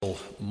national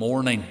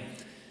mourning,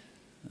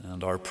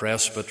 and our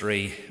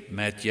presbytery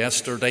met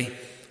yesterday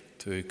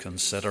to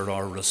consider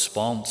our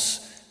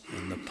response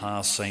in the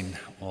passing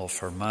of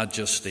Her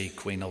Majesty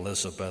Queen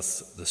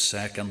Elizabeth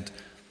II.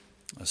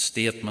 A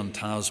statement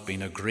has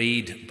been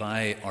agreed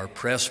by our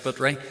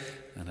presbytery,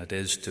 and it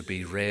is to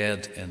be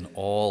read in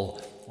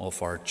all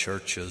of our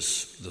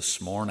churches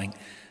this morning.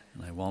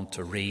 And I want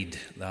to read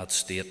that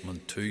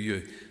statement to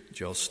you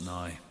just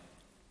now.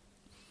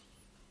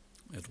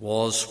 It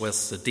was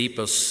with the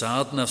deepest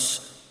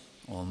sadness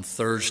on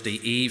Thursday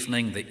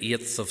evening, the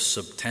 8th of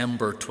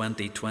September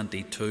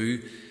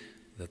 2022,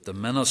 that the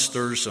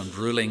ministers and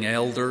ruling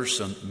elders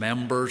and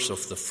members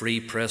of the Free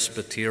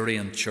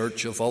Presbyterian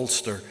Church of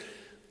Ulster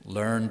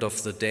learned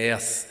of the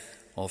death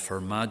of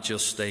Her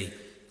Majesty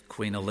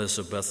Queen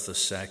Elizabeth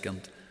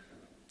II.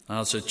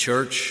 As a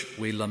church,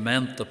 we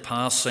lament the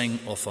passing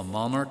of a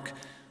monarch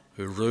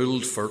who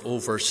ruled for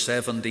over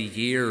 70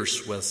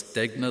 years with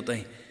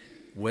dignity,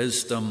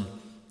 wisdom,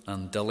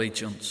 and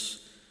diligence.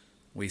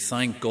 We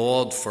thank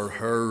God for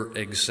her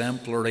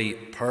exemplary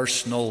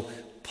personal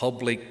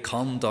public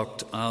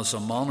conduct as a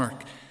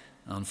monarch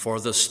and for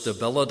the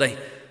stability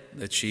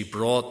that she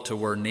brought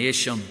to our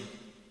nation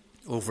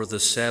over the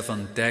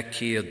 7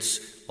 decades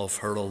of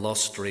her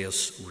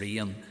illustrious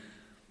reign.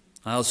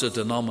 As a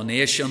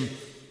denomination,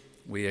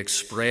 we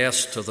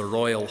express to the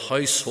royal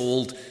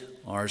household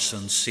our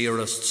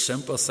sincerest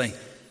sympathy.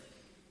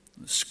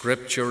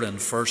 Scripture in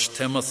 1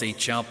 Timothy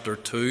chapter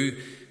 2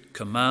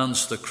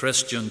 commands the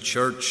Christian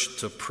church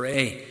to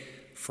pray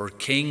for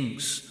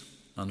kings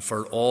and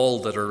for all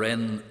that are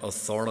in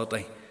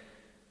authority.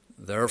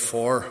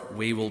 Therefore,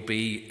 we will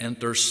be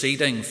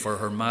interceding for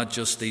Her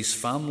Majesty's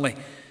family,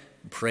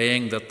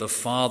 praying that the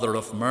Father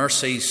of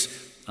mercies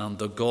and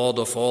the God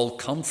of all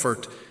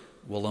comfort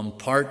will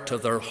impart to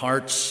their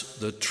hearts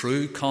the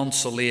true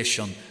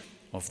consolation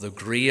of the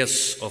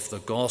grace of the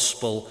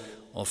gospel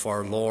of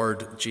our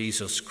Lord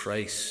Jesus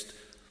Christ.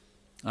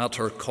 At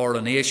her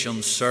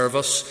coronation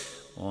service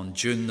on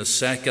June the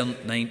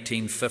 2nd,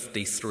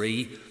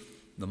 1953,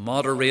 the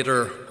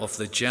moderator of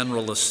the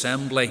General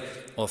Assembly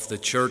of the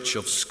Church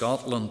of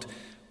Scotland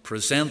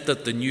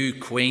presented the new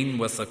Queen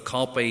with a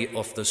copy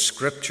of the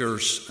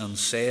Scriptures and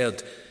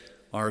said,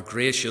 "Our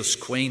gracious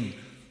Queen,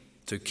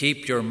 to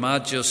keep your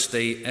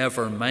Majesty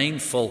ever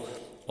mindful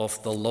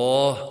of the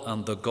law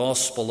and the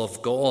gospel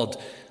of God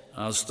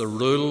as the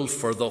rule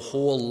for the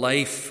whole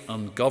life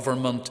and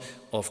government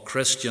of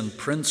Christian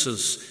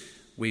princes,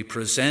 we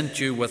present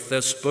you with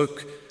this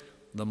book,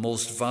 the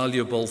most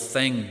valuable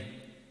thing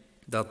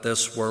that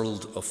this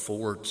world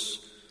affords."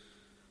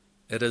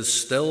 It is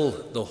still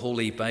the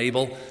Holy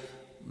Bible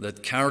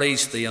that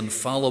carries the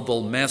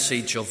infallible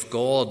message of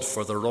God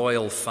for the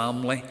royal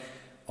family,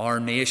 our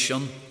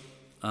nation,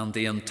 and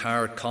the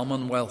entire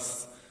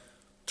Commonwealth.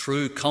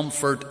 True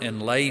comfort in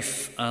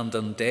life and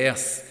in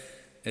death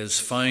is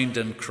found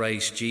in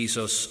Christ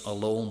Jesus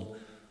alone.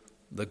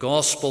 The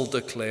Gospel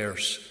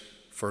declares,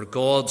 "For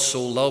God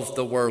so loved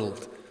the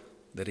world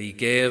that he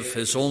gave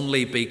his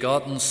only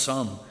begotten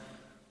Son,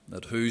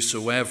 that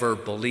whosoever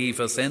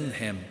believeth in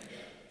him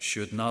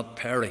should not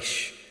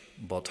perish,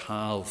 but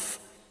have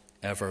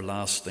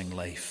everlasting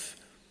life."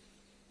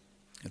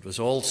 It was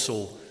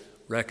also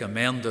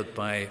recommended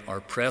by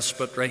our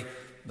presbytery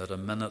that a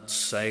minute's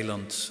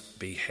silence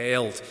be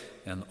held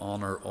in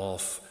honour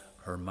of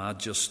Her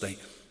Majesty.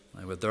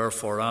 I would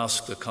therefore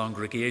ask the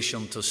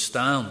congregation to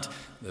stand,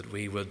 that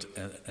we would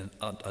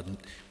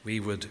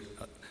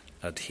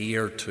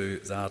adhere to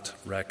that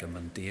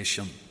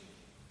recommendation.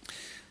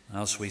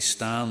 As we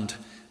stand,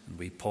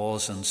 we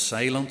pause in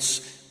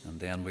silence, and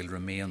then we'll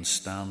remain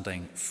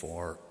standing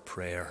for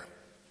prayer.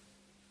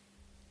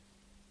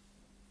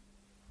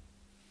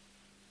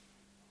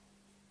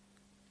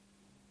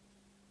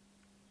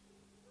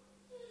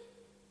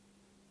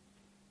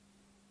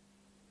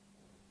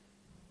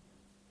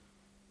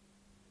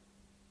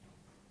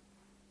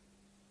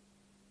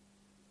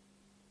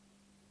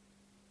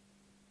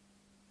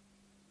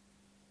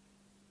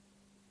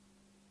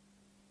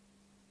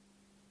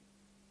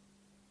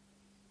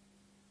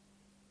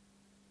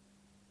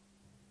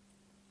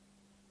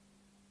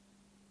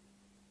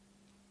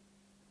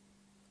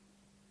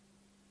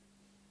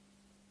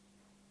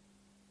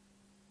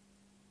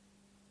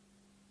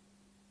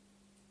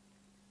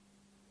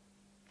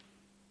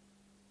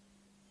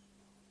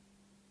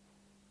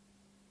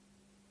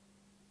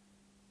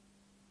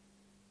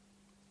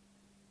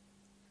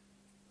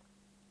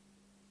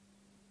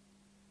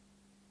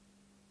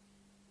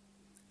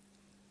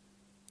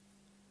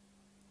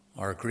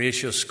 Our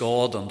gracious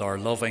God and our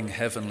loving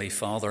Heavenly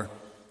Father,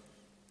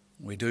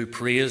 we do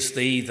praise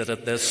Thee that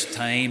at this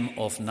time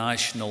of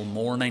national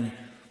mourning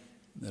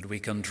that we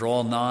can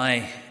draw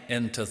nigh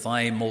into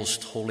Thy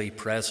most holy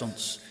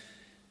presence.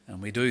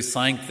 And we do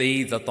thank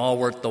Thee that Thou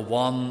art the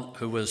one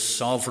who is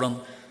sovereign.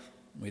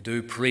 We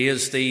do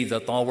praise Thee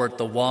that Thou art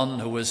the one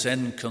who is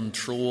in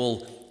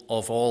control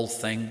of all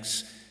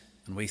things.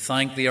 And we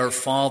thank Thee, our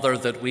Father,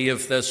 that we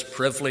have this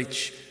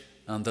privilege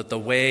and that the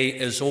way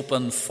is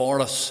open for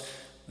us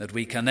that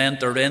we can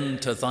enter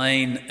into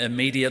thine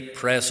immediate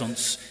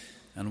presence,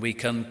 and we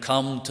can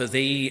come to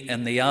thee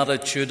in the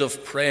attitude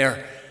of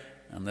prayer,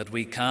 and that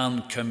we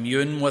can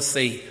commune with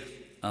thee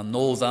and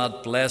know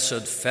that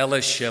blessed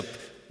fellowship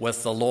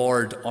with the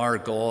Lord our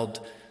God.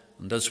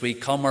 And as we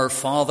come, our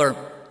Father,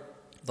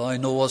 thou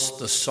knowest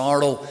the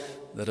sorrow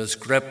that has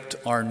gripped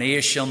our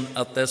nation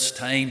at this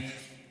time,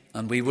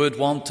 and we would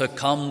want to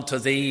come to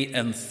thee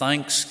in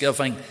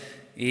thanksgiving,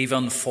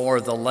 even for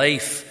the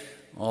life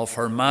of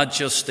Her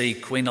Majesty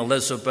Queen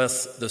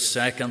Elizabeth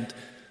II.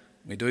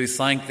 We do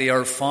thank thee,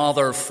 our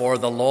Father, for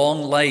the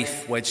long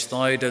life which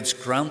thou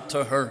didst grant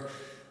to her,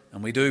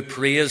 and we do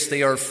praise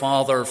thee, our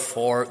Father,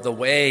 for the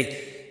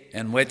way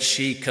in which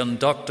she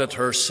conducted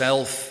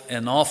herself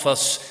in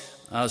office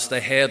as the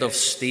head of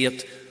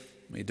state.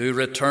 We do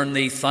return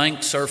thee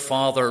thanks, our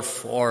Father,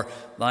 for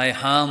thy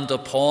hand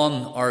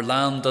upon our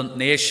land and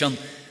nation,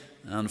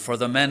 and for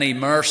the many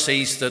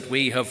mercies that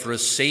we have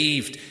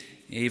received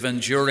even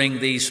during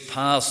these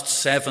past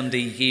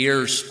 70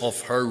 years of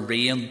her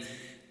reign.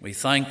 We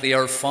thank thee,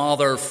 our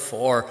Father,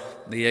 for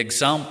the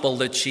example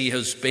that she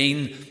has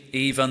been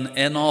even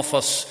in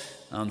office,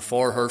 and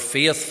for her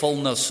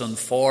faithfulness and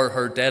for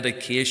her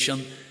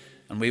dedication.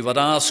 And we would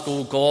ask,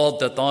 O God,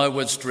 that thou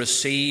wouldst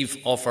receive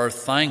of our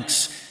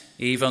thanks,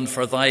 even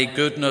for thy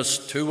goodness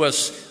to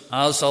us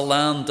as a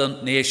land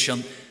and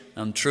nation.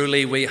 And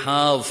truly we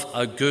have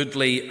a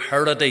goodly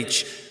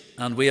heritage,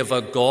 and we have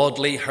a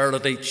godly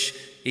heritage,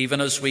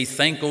 even as we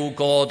think, O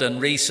God, in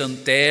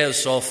recent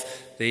days of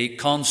the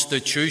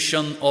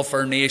constitution of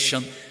our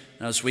nation,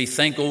 as we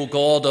think, O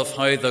God, of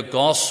how the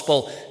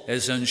gospel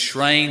is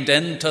enshrined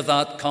into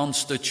that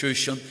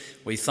constitution.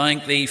 We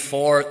thank thee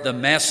for the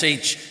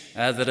message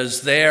that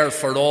is there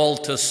for all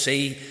to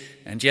see.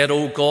 And yet,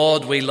 O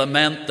God, we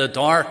lament the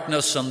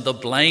darkness and the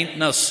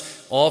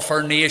blindness of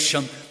our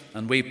nation.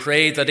 And we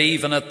pray that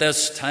even at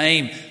this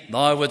time,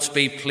 thou wouldst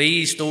be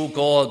pleased, O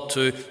God,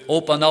 to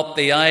open up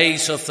the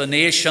eyes of the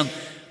nation,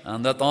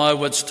 and that thou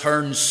wouldst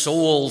turn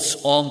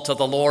souls unto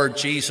the Lord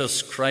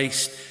Jesus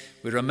Christ.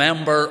 We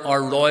remember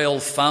our royal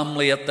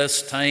family at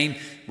this time.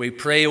 We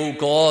pray, O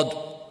God,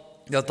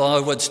 that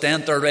thou wouldst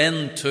enter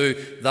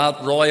into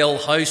that royal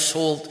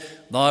household.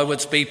 Thou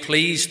wouldst be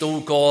pleased, O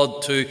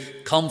God, to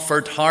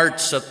comfort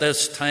hearts at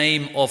this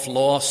time of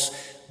loss.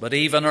 But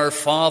even, our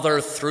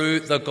Father,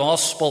 through the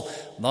gospel,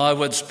 thou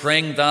wouldst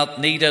bring that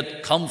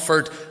needed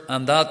comfort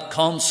and that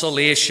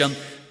consolation.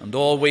 And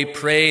oh, we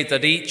pray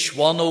that each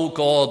one, O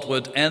God,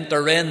 would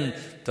enter in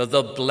to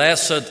the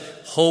blessed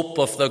hope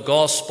of the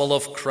gospel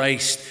of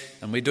Christ.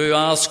 And we do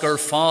ask, our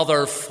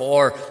Father,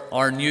 for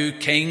our new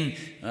King.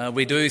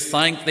 We do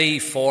thank thee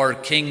for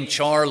King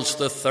Charles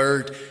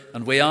III.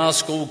 And we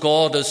ask, O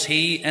God, as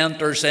he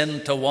enters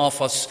into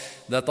office,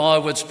 that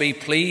thou wouldst be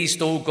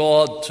pleased, O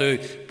God, to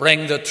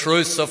bring the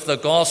truth of the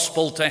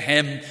gospel to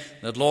him.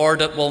 That,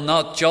 Lord, it will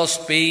not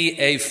just be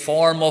a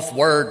form of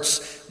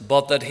words,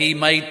 but that he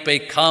might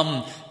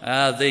become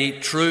the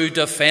true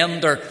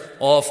defender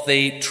of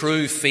the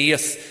true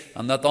faith.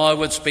 And that thou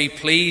wouldst be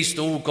pleased,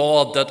 O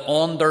God, that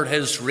under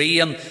his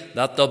reign,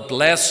 that the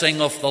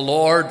blessing of the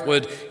Lord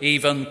would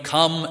even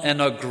come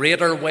in a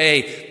greater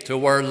way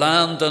to our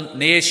land and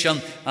nation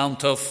and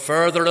to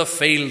further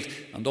afield.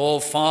 And, O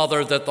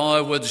Father, that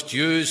thou wouldst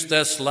use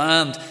this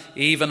land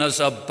even as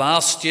a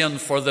bastion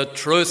for the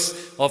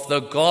truth of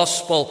the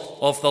gospel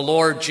of the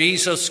Lord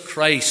Jesus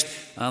Christ,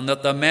 and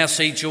that the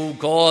message, O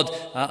God,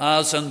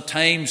 as in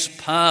times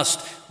past,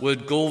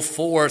 would go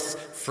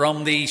forth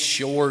from these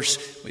shores.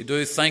 We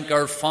do thank,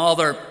 our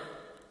Father,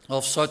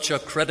 of such a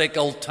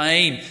critical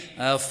time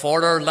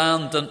for our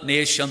land and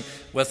nation,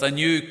 with a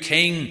new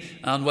king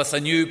and with a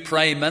new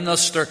prime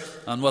minister,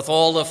 and with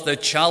all of the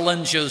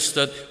challenges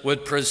that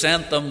would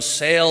present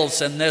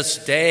themselves in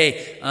this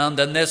day and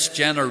in this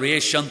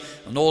generation.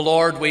 And, O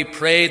Lord, we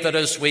pray that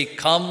as we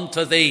come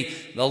to thee,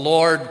 the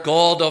Lord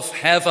God of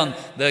heaven,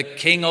 the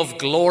King of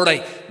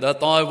glory, that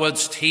thou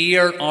wouldst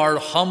hear our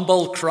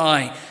humble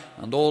cry.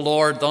 And, O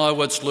Lord, thou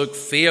wouldst look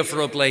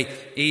favourably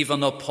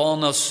even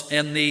upon us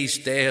in these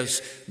days.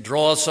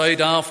 Draw us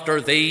out after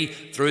thee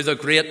through the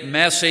great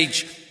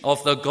message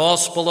of the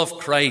gospel of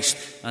Christ.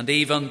 And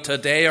even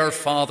today, our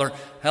Father,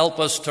 help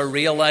us to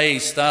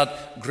realise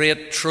that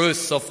great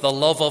truth of the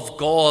love of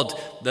God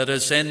that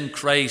is in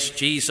Christ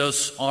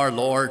Jesus our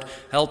Lord.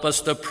 Help us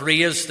to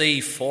praise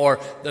thee for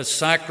the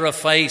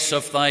sacrifice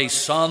of thy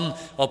Son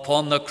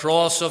upon the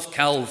cross of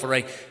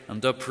Calvary,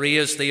 and to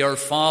praise thee, our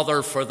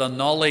Father, for the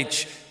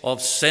knowledge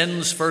of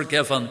sins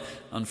forgiven,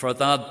 and for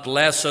that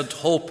blessed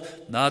hope,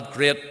 that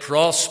great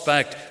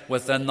prospect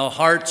within the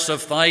hearts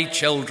of thy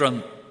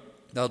children,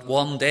 that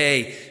one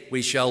day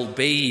we shall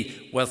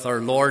be with our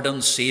Lord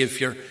and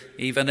Saviour.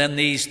 Even in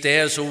these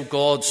days, O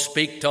God,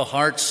 speak to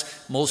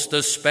hearts, most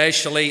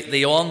especially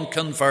the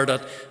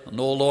unconverted. And,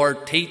 O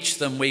Lord, teach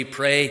them, we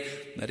pray,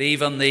 that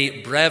even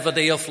the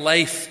brevity of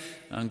life,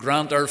 and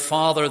grant, our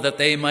Father, that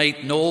they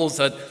might know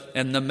that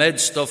in the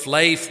midst of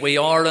life we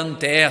are in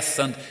death,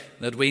 and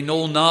that we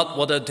know not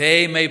what a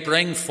day may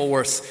bring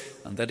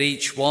forth, and that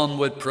each one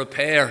would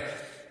prepare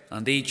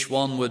and each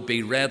one would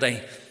be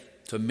ready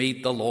to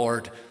meet the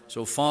Lord.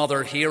 So,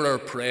 Father, hear our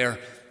prayer,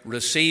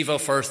 receive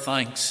of our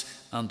thanks,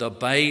 and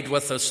abide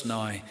with us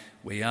now.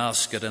 We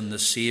ask it in the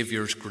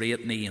Saviour's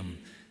great name.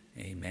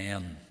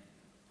 Amen.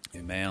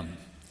 Amen.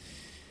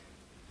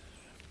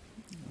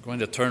 We're going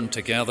to turn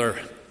together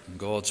in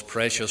God's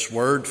precious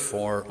word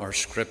for our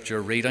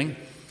scripture reading.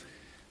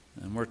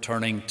 And we're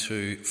turning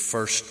to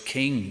 1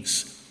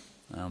 Kings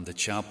and the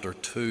chapter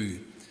 2.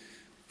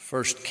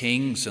 1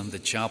 Kings and the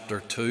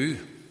chapter 2.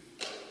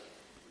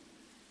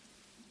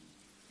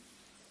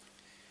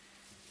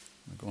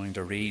 We're going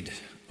to read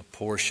a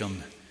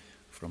portion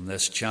from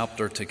this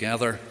chapter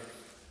together,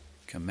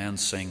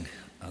 commencing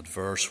at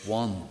verse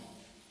 1.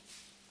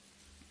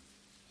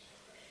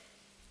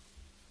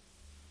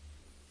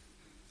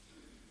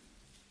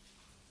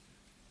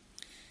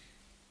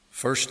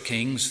 1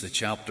 Kings, the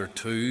chapter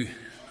 2,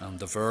 and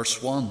the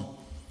verse 1.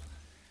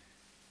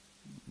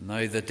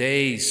 Now the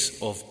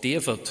days of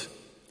David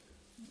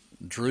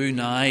drew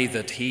nigh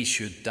that he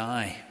should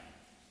die.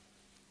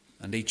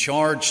 And he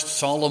charged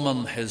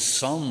Solomon his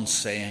son,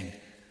 saying,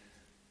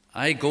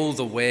 I go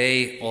the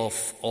way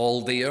of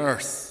all the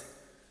earth.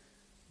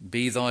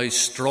 Be thou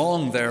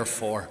strong,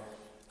 therefore,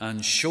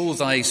 and show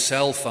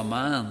thyself a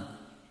man,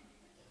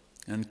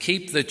 and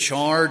keep the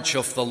charge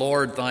of the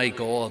Lord thy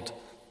God,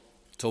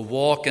 to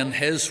walk in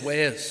his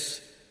ways,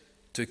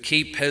 to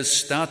keep his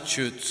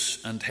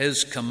statutes and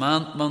his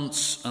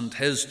commandments and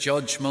his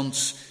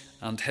judgments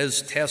and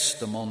his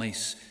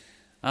testimonies,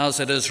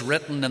 as it is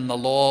written in the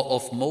law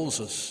of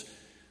Moses,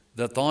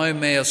 that thou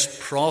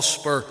mayest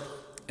prosper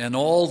in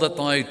all that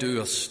thou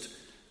doest,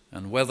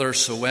 and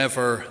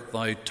whithersoever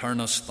thou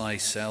turnest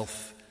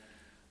thyself,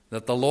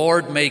 that the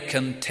Lord may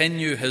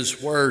continue his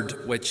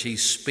word which he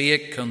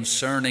spake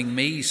concerning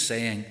me,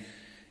 saying,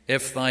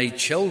 If thy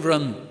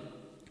children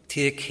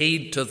take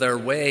heed to their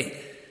way,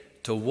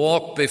 to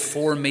walk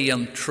before me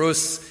in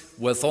truth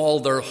with all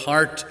their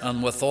heart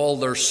and with all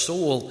their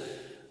soul,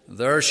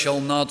 there shall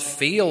not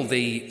fail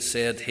thee,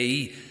 said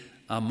he,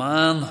 a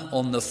man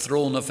on the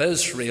throne of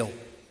Israel.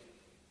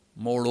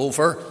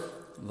 Moreover,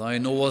 thou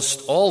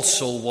knowest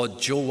also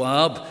what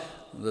Joab,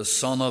 the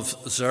son of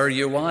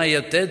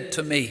Zeruiah, did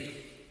to me,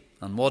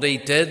 and what he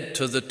did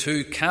to the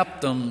 2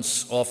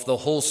 captains of the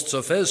hosts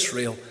of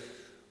Israel,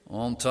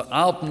 unto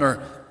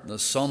Abner, the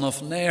son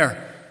of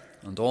Ner,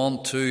 and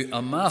unto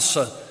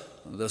Amasa,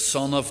 the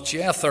son of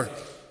Jether,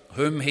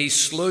 whom he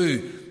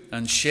slew,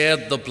 and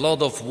shed the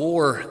blood of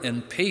war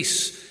in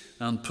peace,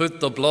 and put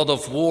the blood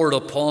of war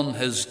upon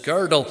his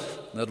girdle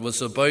that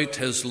was about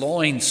his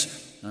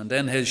loins, and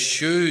in his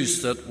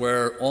shoes that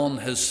were on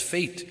his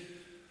feet.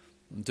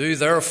 Do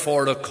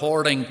therefore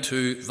according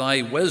to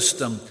thy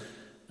wisdom,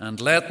 and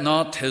let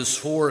not his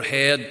hoar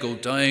head go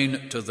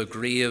down to the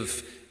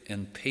grave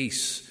in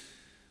peace.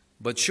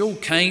 But show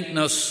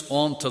kindness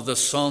unto the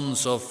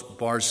sons of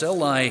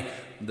Barzillai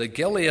the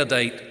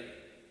Gileadite,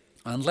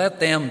 and let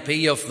them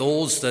be of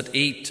those that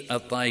eat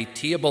at thy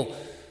table.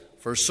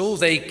 For so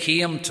they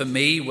came to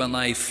me when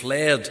I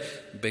fled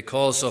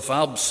because of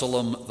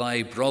Absalom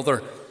thy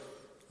brother.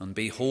 And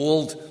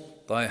behold,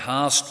 thou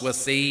hast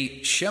with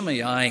thee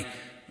Shimei,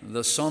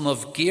 the son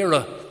of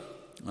Gera,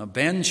 a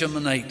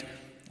Benjaminite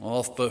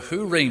of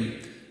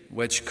Bahurim,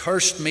 which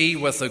cursed me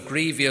with a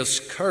grievous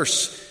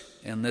curse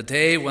in the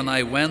day when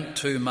I went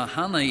to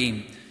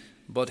Mahanaim.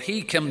 But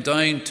he came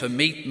down to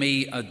meet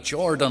me at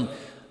Jordan,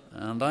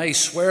 and I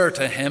swear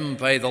to him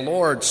by the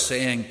Lord,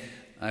 saying,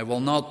 I will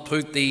not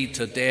put thee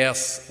to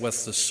death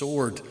with the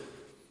sword.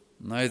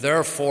 Now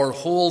therefore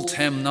hold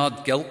him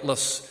not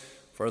guiltless,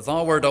 for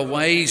thou art a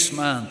wise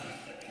man,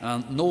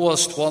 and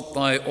knowest what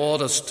thou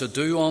oughtest to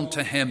do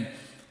unto him.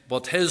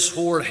 But his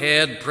hoar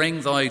head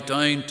bring thou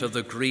down to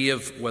the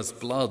grave with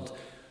blood.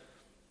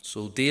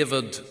 So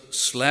David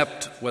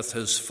slept with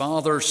his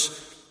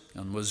fathers,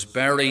 and was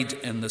buried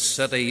in the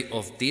city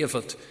of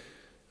David.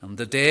 And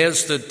the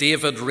days that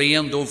David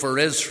reigned over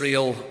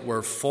Israel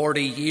were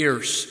 40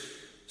 years.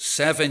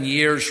 7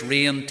 years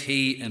reigned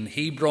he in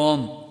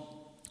Hebron,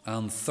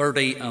 and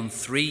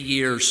 33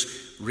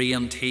 years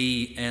reigned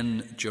he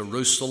in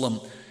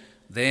Jerusalem.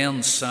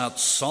 Then sat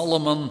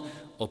Solomon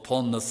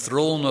upon the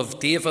throne of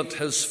David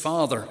his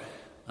father,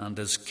 and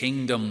his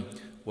kingdom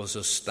was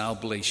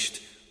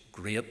established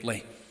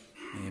greatly.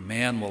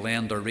 Amen. We'll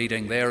end our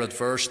reading there at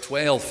verse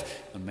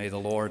 12, and may the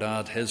Lord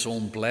add his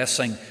own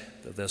blessing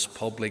to this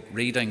public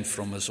reading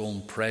from his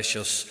own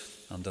precious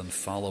and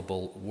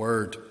infallible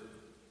word.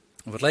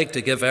 I would like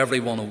to give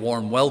everyone a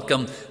warm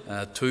welcome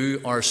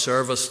to our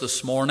service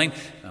this morning,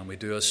 and we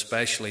do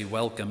especially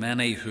welcome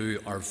any who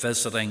are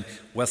visiting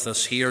with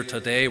us here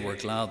today. We're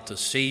glad to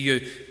see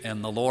you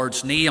in the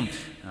Lord's name,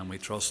 and we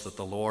trust that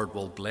the Lord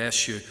will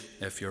bless you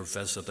if you're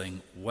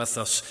visiting with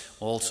us.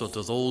 Also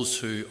to those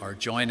who are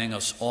joining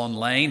us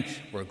online,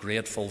 we're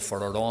grateful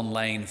for our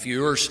online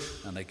viewers,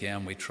 and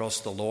again we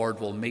trust the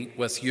Lord will meet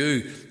with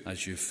you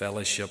as you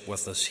fellowship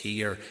with us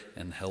here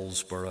in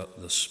Hillsborough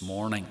this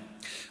morning.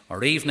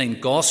 Our evening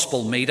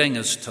gospel meeting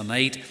is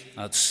tonight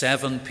at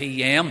 7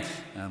 p.m.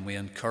 and we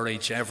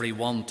encourage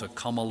everyone to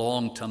come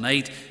along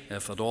tonight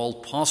if at all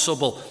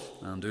possible.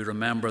 And do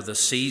remember the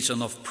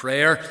season of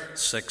prayer,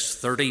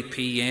 6:30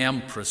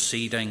 p.m.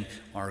 preceding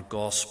our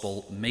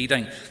gospel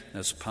meeting.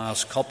 This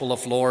past couple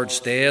of Lord's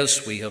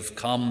Days we have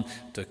come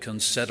to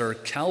consider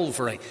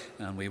Calvary,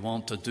 and we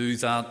want to do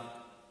that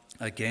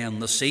again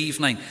this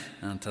evening.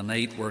 And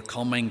tonight we're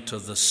coming to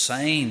the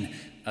sign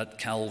at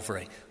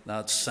Calvary,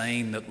 that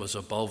sign that was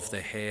above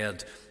the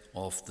head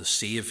of the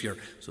Saviour.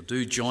 So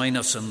do join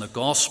us in the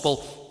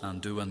gospel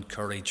and do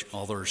encourage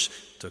others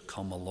to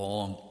come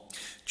along.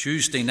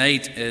 Tuesday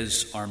night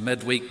is our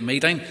midweek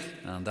meeting,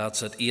 and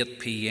that's at 8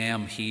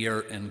 p.m. here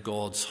in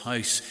God's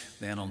house.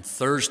 Then on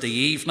Thursday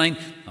evening,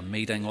 a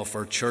meeting of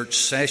our church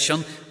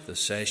session. The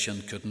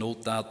session could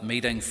note that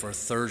meeting for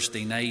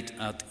Thursday night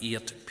at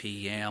 8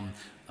 p.m.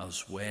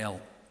 as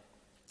well.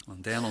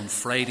 And then on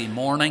Friday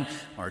morning,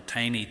 our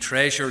Tiny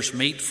Treasures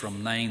meet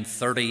from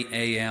 9:30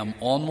 a.m.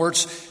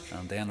 onwards,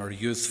 and then our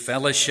Youth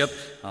Fellowship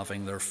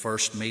having their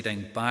first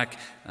meeting back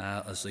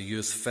as the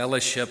Youth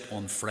Fellowship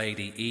on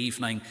Friday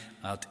evening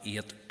at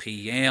 8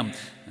 p.m.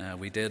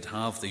 We did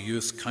have the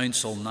Youth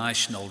Council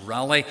National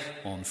Rally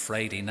on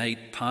Friday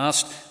night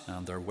past,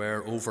 and there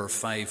were over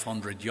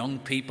 500 young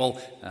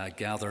people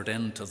gathered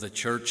into the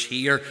church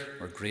here.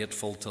 We're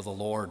grateful to the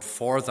Lord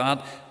for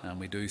that, and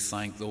we do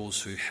thank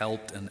those who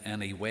helped in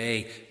any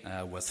way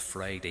with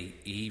Friday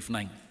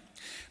evening.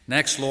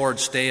 Next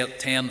Lord's Day at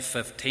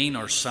 10:15,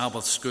 our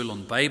Sabbath school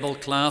and Bible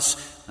class,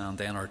 and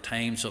then our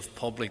times of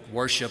public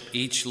worship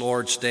each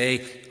Lord's Day,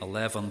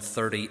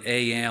 11:30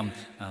 a.m.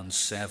 and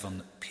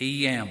 7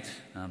 p.m,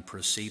 and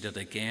proceeded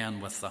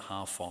again with the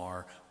half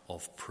hour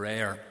of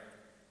prayer.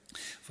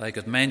 If I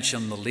could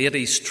mention the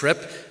ladies'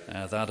 trip,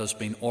 that has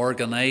been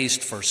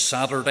organised for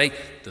Saturday,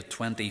 the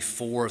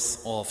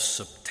 24th of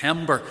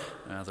September.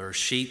 There are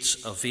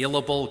sheets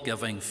available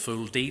giving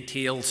full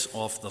details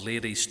of the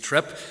ladies'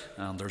 trip,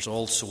 and there's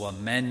also a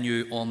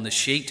menu on the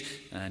sheet,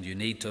 and you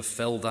need to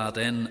fill that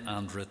in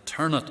and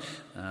return it.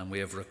 And we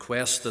have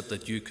requested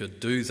that you could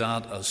do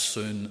that as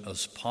soon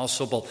as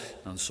possible.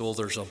 And so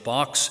there's a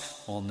box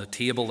on the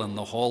table in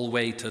the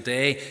hallway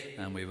today,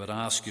 and we would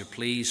ask you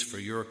please for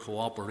your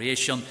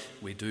cooperation.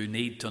 We do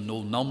need to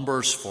know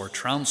numbers for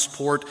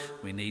transport.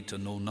 We need to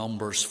know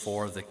numbers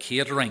for the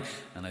catering.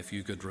 And if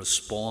you could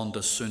respond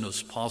as soon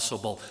as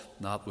possible,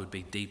 that would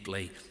be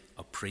deeply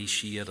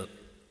appreciated.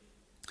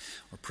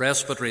 Our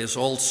presbytery is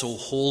also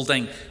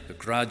holding the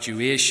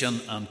graduation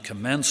and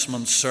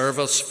commencement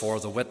service for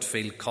the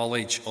Whitfield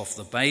College of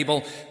the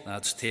Bible.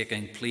 That's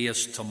taking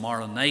place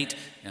tomorrow night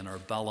in our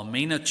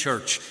Ballymena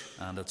church,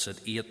 and it's at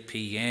 8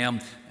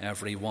 p.m.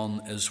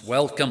 Everyone is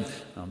welcome,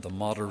 and the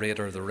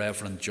moderator, the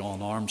Reverend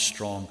John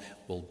Armstrong,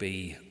 will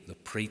be the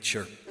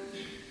preacher.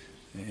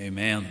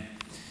 Amen.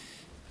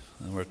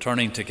 And we're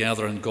turning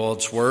together in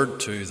God's Word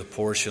to the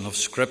portion of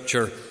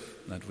Scripture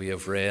that we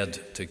have read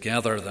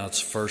together.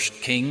 That's 1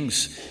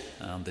 Kings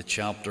and the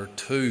chapter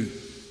 2.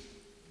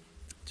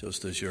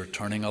 Just as you're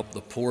turning up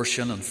the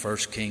portion in 1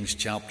 Kings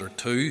chapter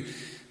 2,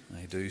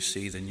 I do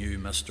see the new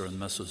Mr.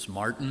 and Mrs.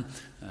 Martin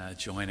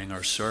joining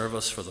our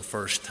service for the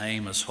first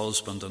time as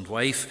husband and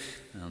wife,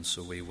 and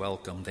so we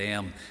welcome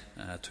them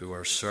to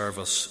our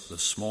service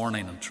this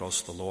morning and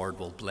trust the Lord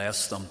will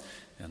bless them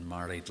in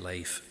married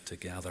life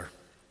together.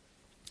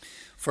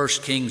 1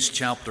 Kings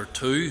chapter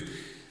 2.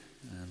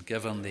 And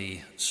given the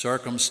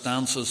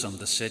circumstances and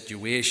the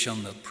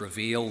situation that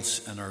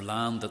prevails in our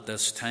land at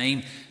this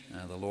time,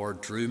 the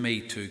Lord drew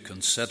me to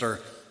consider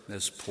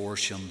this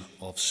portion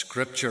of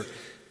Scripture.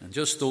 And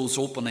just those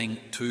opening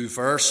 2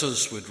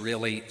 verses would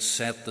really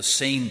set the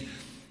scene.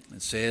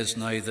 It says,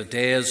 "Now the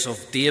days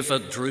of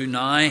David drew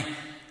nigh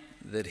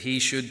that he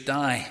should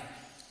die.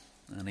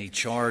 And he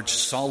charged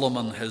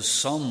Solomon his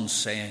son,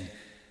 saying,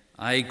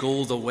 I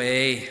go the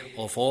way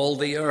of all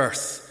the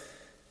earth.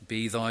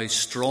 Be thou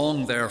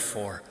strong,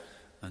 therefore,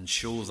 and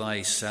show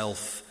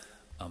thyself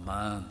a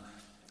man."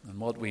 And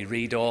what we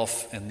read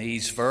of in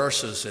these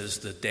verses is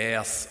the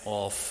death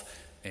of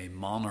a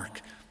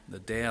monarch. The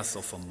death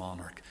of a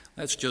monarch.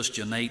 Let's just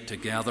unite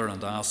together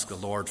and ask the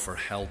Lord for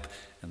help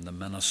in the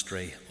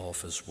ministry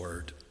of His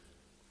Word.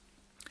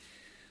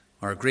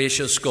 Our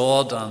gracious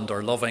God and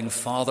our loving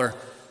Father,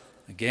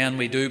 again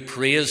we do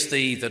praise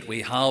Thee that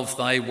we have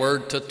Thy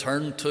Word to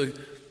turn to.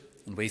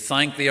 And we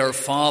thank Thee, our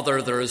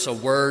Father, there is a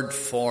word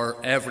for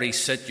every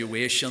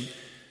situation.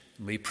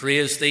 And we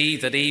praise Thee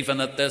that even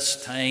at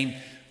this time,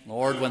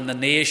 Lord, when the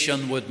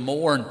nation would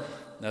mourn,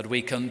 that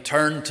we can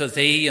turn to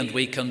Thee and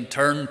we can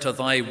turn to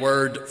Thy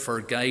Word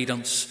for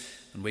guidance.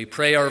 And we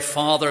pray, our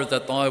Father,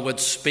 that Thou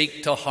wouldst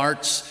speak to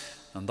hearts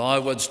and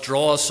Thou wouldst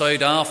draw us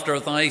out after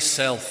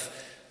Thyself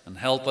and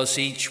help us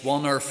each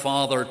one, our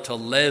Father, to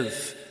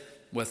live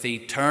with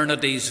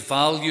eternity's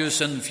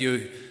values in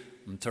view,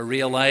 and to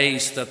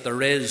realize that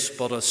there is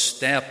but a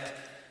step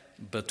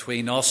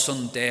between us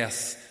and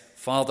death.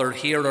 Father,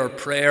 hear our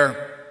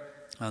prayer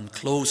and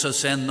close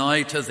us in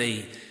now to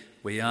Thee.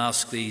 We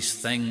ask these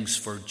things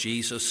for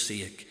Jesus'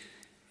 sake.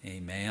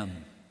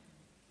 Amen.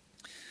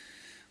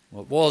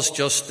 Well, it was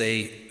just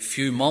a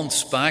few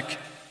months back,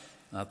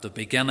 at the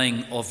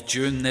beginning of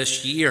June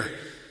this year,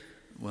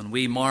 when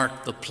we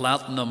marked the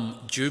Platinum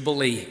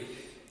Jubilee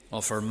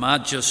of Her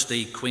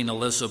Majesty Queen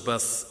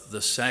Elizabeth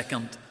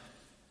II.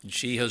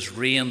 She has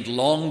reigned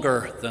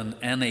longer than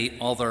any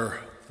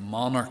other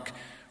monarch,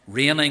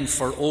 reigning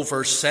for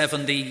over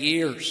 70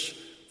 years,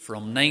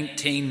 from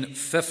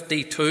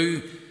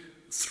 1952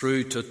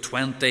 through to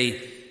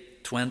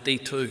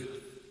 2022.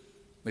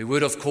 We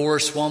would, of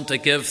course, want to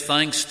give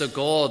thanks to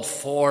God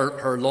for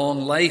her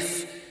long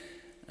life,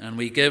 and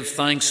we give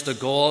thanks to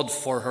God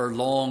for her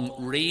long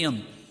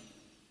reign.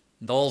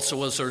 And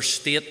also, as her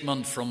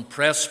statement from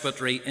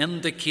Presbytery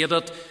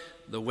indicated,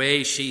 the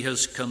way she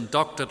has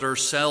conducted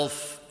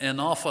herself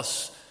in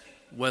office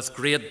with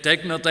great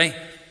dignity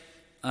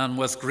and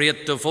with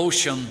great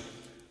devotion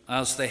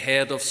as the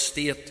head of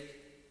state.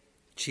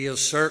 She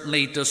has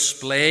certainly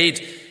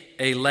displayed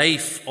a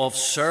life of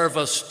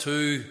service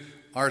to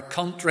our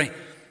country,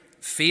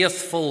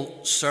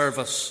 faithful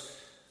service.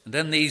 And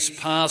in these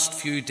past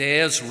few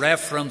days,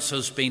 reference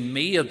has been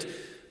made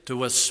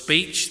to a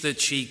speech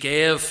that she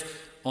gave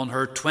on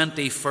her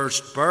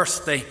 21st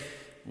birthday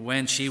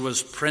when she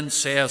was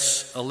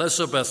Princess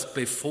Elizabeth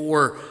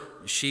before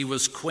she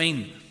was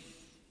Queen.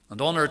 And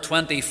on her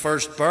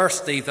 21st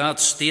birthday, that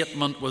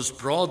statement was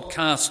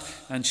broadcast,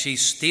 and she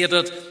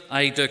stated,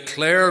 "I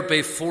declare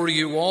before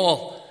you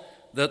all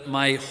that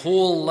my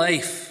whole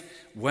life,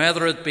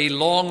 whether it be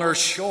long or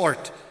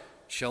short,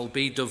 shall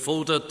be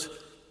devoted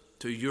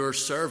to your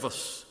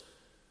service."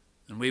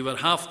 And we would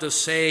have to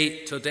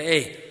say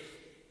today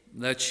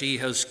that she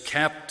has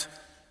kept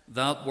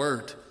that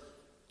word.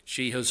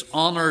 She has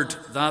honoured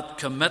that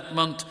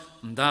commitment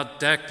and that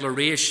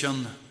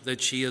declaration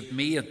that she had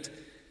made.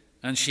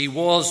 And she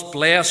was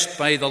blessed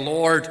by the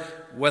Lord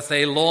with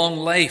a long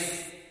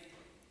life,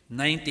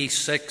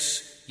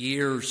 96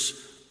 years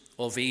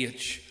of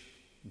age,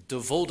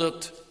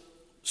 devoted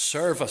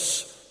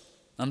service.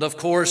 And of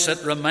course,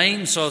 it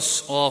reminds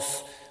us of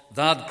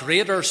that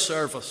greater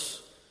service,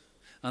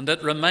 and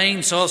it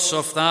reminds us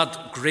of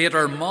that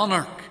greater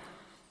monarch.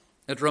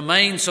 It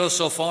reminds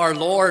us of our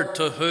Lord,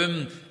 to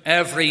whom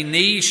every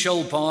knee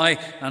shall bow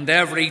and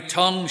every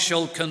tongue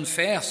shall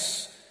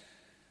confess.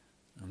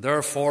 And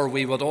therefore,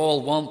 we would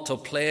all want to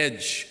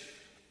pledge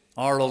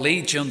our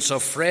allegiance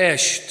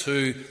afresh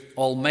to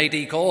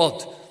Almighty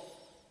God.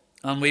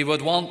 And we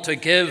would want to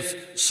give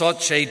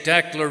such a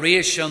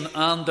declaration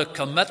and a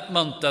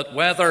commitment that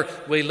whether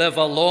we live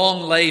a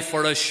long life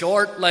or a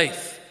short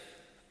life,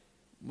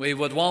 we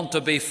would want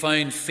to be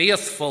found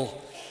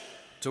faithful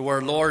to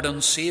our Lord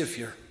and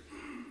Saviour.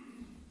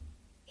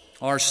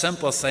 Our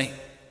sympathy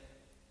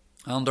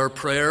and our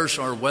prayers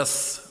are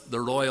with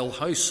the royal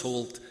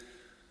household.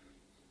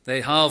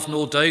 They have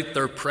no doubt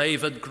their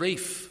private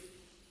grief,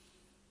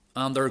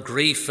 and their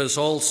grief is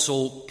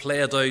also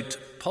played out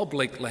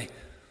publicly.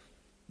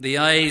 The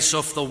eyes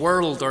of the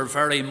world are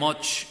very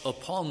much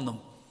upon them,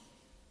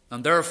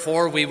 and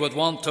therefore we would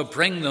want to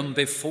bring them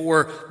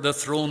before the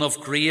throne of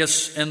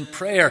grace in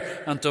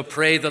prayer, and to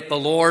pray that the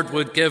Lord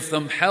would give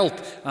them help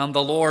and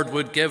the Lord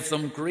would give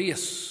them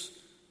grace.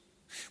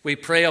 We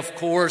pray, of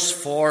course,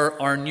 for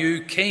our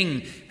new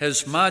King,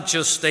 His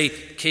Majesty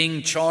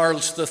King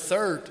Charles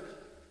III.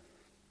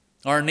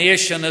 Our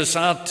nation is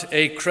at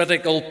a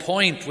critical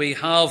point. We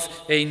have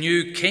a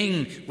new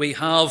king, we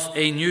have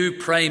a new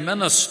prime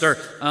minister,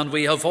 and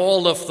we have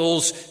all of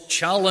those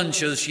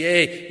challenges,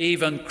 yea,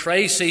 even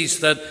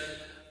crises that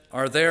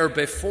are there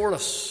before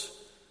us.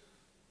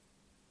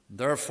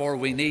 Therefore,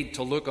 we need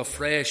to look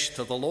afresh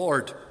to the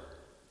Lord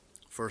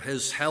for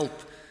His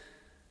help,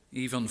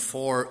 even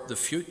for the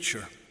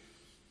future.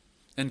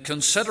 In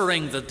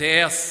considering the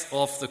death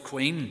of the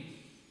Queen,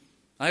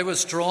 I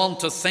was drawn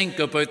to think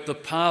about the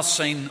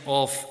passing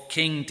of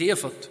King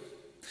David.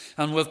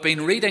 And we've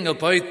been reading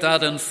about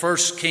that in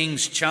 1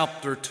 Kings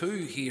chapter 2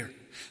 here.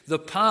 The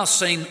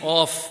passing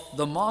of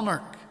the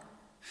monarch.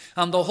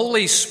 And the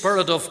Holy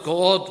Spirit of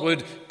God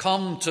would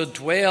come to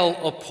dwell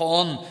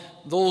upon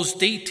those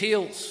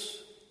details.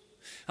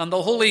 And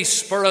the Holy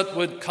Spirit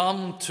would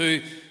come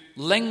to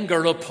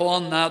linger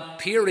upon that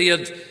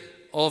period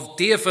of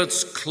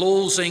David's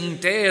closing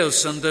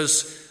days and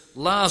his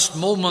last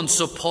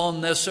moments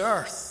upon this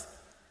earth.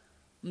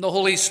 And the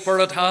Holy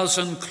Spirit has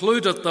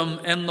included them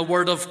in the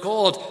Word of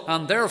God,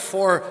 and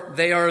therefore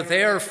they are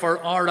there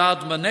for our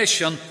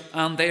admonition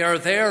and they are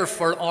there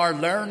for our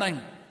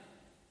learning.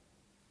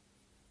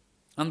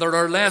 And there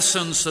are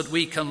lessons that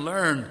we can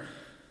learn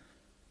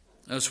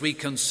as we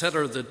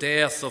consider the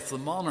death of the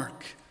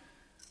monarch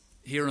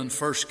here in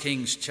 1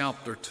 Kings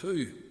chapter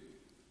 2.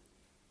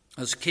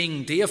 As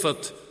King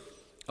David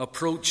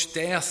approached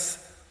death,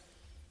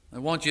 I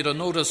want you to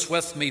notice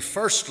with me,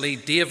 firstly,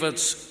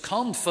 David's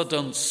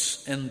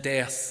confidence in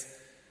death.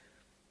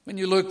 When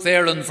you look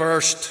there in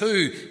verse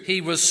 2, he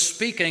was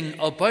speaking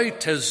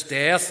about his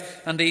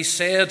death, and he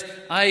said,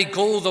 "I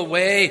go the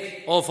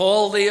way of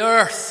all the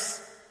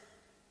earth.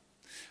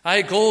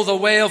 I go the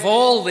way of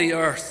all the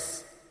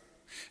earth."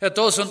 It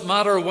doesn't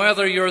matter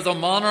whether you're the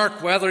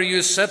monarch, whether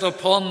you sit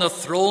upon the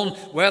throne,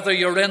 whether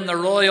you're in the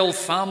royal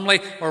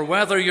family, or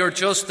whether you're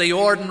just the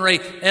ordinary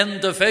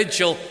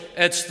individual.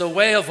 It's the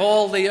way of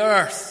all the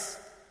earth.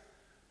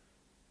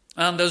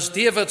 And as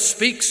David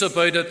speaks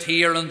about it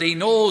here, and he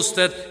knows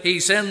that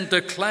he's in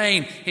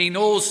decline, he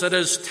knows that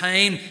his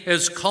time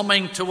is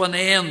coming to an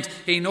end,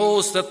 he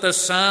knows that the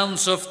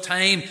sands of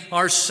time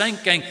are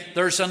sinking,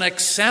 there's an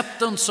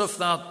acceptance of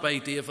that by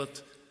David.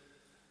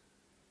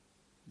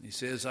 He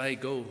says, I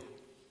go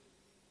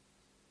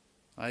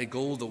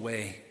the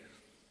way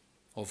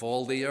of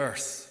all the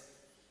earth.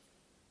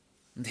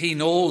 And he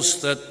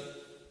knows that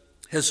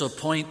his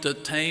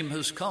appointed time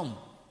has come.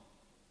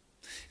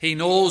 He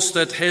knows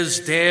that his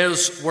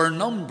days were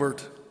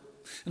numbered.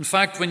 In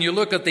fact, when you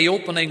look at the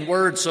opening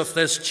words of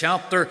this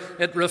chapter,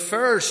 it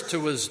refers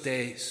to his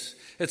days.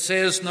 It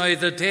says, now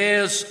the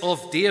days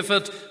of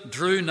David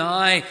drew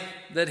nigh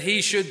that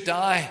he should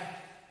die.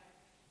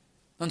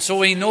 And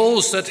so he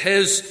knows that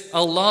his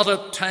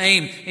allotted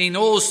time, he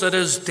knows that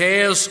his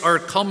days are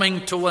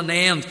coming to an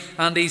end,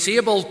 and he's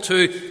able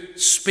to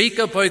speak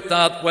about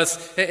that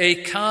with a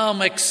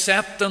calm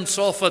acceptance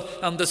of it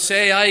and to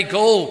say, I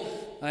go,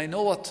 I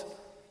know it.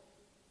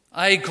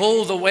 I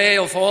go the way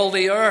of all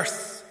the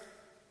earth.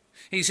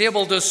 He's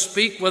able to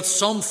speak with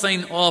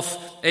something of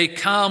a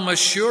calm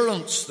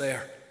assurance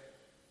there.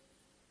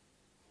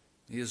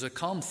 He has a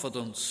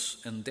confidence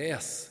in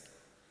death.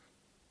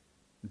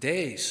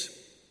 Days.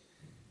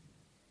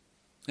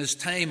 His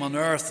time on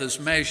earth is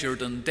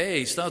measured in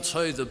days. That's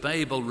how the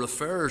Bible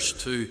refers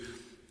to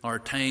our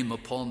time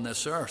upon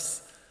this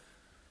earth.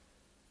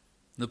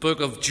 In the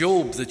book of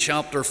Job, the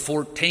chapter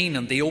 14,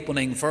 and the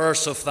opening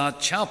verse of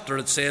that chapter,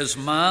 it says,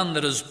 man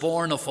that is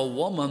born of a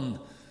woman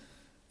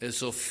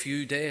is of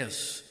few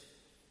days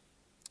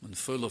and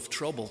full of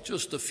trouble.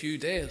 Just a few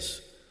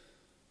days.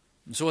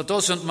 And so it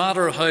doesn't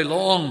matter how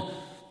long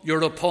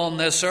you're upon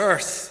this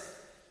earth.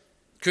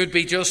 It could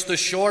be just a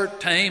short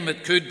time.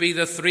 It could be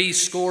the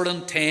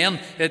 70.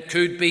 It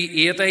could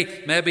be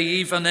 80, maybe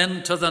even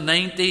into the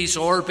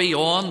 90s or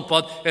beyond.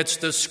 But it's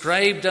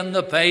described in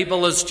the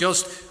Bible as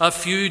just a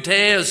few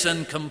days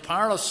in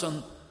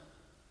comparison.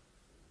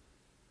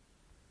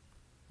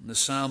 In the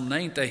Psalm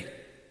 90,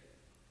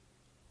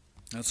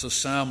 that's a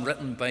psalm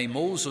written by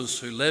Moses,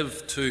 who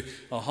lived to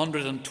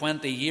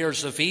 120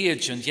 years of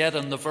age, and yet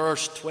in the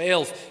verse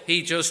 12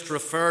 he just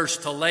refers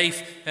to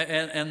life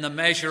in the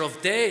measure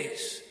of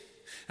days.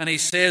 And he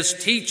says,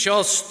 teach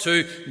us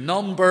to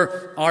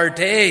number our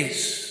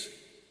days.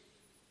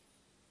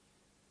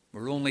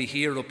 We're only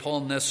here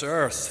upon this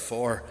earth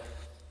for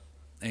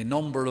a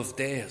number of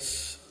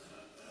days.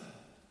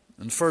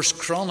 In 1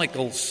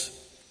 Chronicles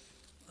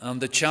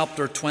and the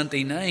chapter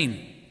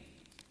 29,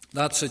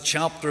 that's a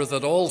chapter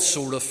that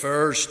also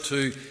refers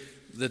to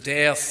the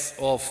death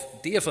of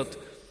David.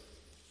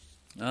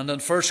 And in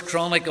 1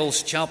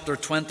 Chronicles chapter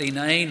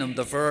 29 and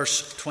the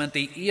verse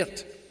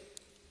 28,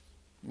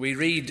 we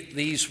read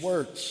these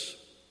words.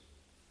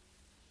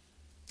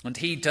 And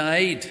he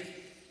died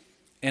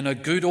in a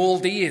good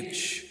old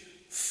age,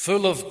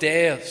 full of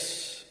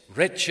days,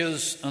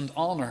 riches and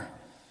honour.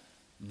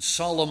 And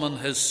Solomon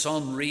his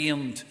son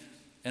reigned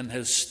in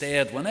his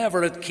stead.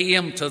 Whenever it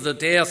came to the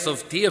death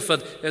of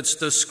David, it's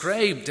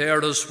described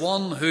there as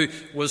one who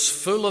was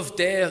full of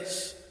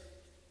days.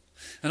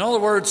 In other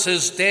words,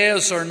 his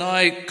days are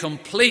now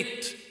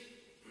complete.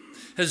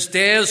 His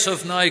days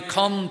have now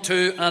come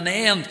to an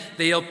end.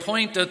 The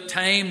appointed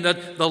time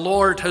that the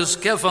Lord has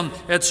given,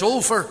 it's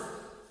over.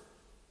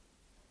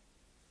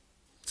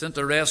 It's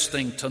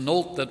interesting to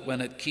note that when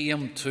it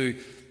came to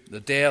the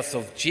death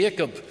of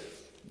Jacob,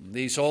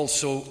 he's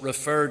also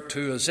referred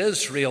to as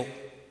Israel.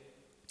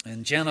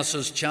 In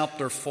Genesis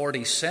chapter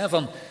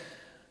 47,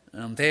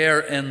 and there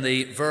in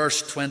the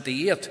verse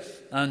 28,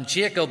 and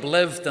Jacob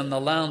lived in the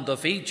land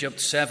of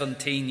Egypt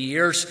 17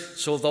 years,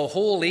 so the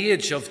whole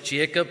age of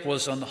Jacob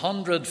was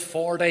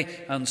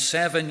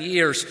 147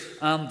 years,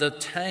 and the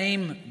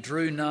time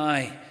drew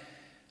nigh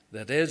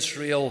that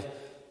Israel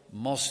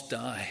must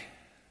die.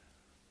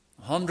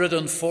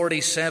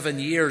 147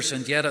 years,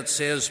 and yet it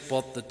says,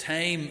 but the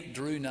time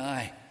drew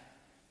nigh.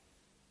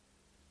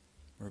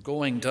 We're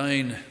going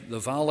down the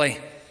valley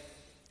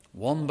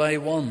one by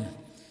one,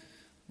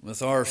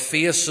 with our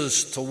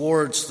faces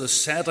towards the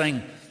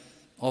setting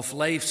of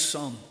life's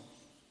sun.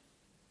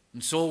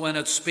 And so when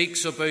it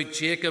speaks about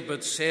Jacob,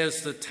 it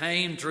says the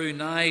time drew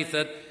nigh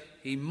that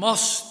he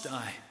must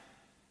die.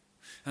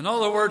 In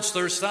other words,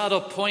 there's that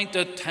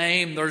appointed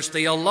time, there's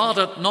the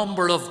allotted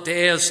number of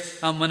days,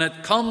 and when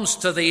it comes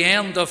to the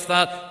end of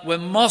that, we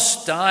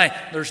must die.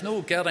 There's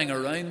no getting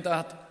around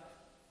that.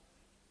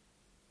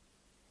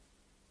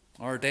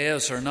 Our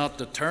days are not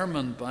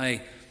determined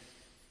by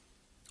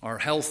our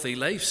healthy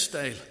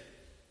lifestyle.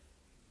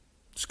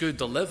 It's good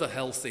to live a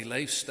healthy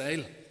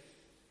lifestyle.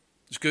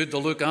 It's good to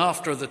look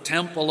after the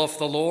temple of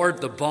the Lord,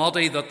 the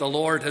body that the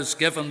Lord has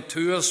given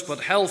to us,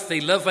 but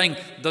healthy living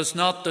does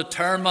not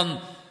determine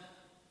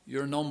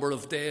your number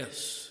of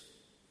days.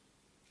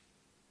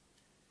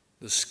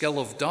 The skill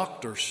of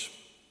doctors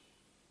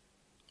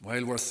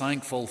while we're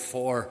thankful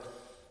for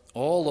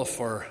all of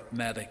our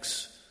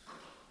medics.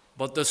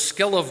 But the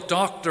skill of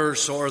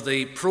doctors or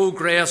the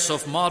progress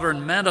of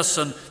modern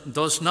medicine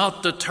does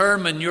not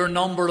determine your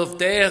number of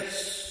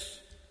days.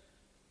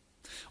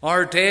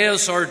 Our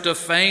days are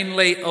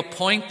divinely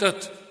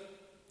appointed.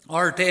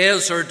 Our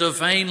days are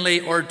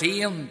divinely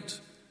ordained.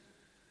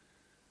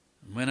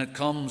 And when it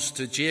comes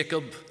to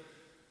Jacob,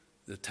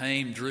 the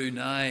time drew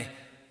nigh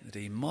that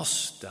he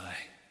must die.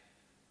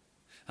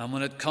 And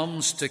when it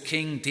comes to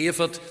King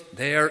David,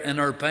 there in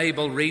our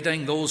Bible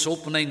reading, those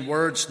opening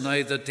words,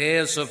 now the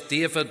days of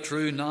David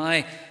drew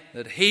nigh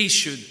that he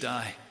should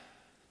die.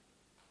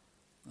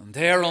 And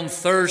there on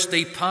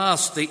Thursday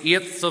past, the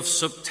 8th of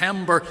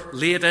September,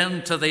 late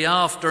into the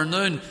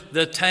afternoon,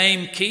 the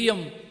time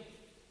came.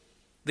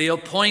 The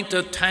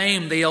appointed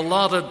time, the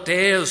allotted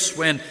days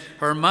when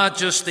Her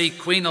Majesty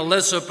Queen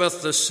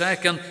Elizabeth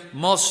II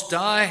must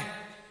die.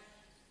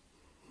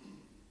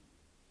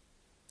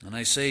 And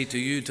I say to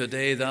you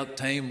today, that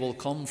time will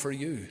come for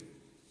you.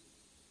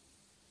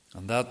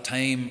 And that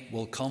time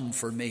will come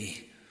for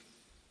me.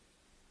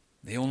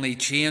 The only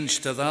change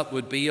to that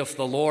would be if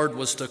the Lord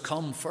was to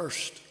come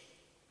first.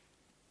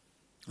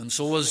 And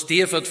so as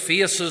David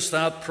faces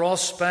that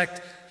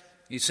prospect,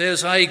 he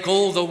says, I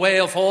go the way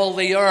of all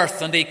the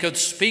earth. And he could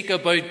speak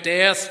about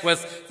death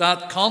with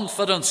that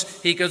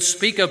confidence. He could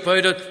speak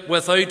about it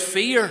without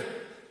fear.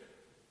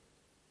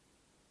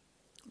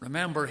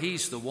 Remember,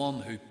 he's the one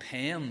who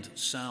penned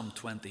Psalm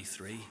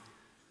 23.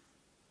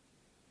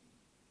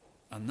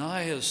 And now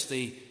as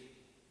the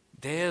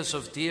days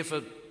of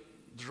David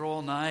draw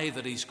nigh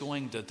that he's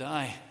going to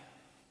die,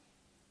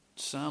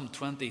 Psalm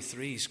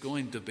 23 is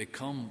going to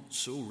become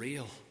so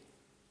real.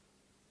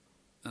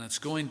 And it's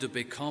going to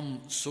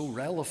become so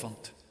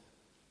relevant.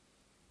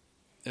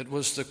 It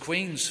was the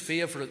Queen's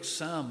favourite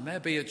psalm.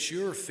 Maybe it's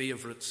your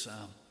favourite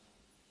psalm.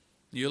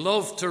 You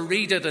love to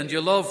read it and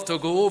you love to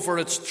go over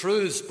its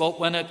truths, but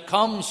when it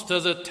comes to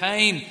the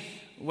time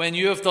when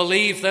you have to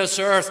leave this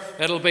earth,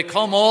 it'll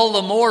become all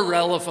the more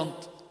relevant.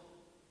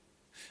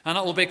 And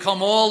it will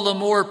become all the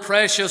more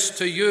precious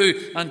to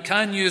you. And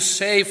can you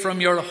say from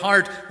your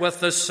heart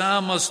with the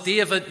psalmist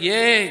David,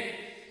 yea,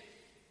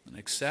 an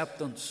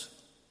acceptance.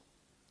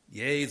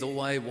 Yea, though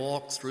I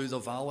walk through the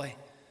valley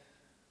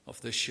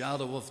of the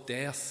shadow of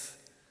death,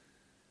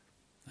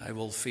 I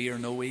will fear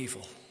no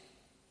evil,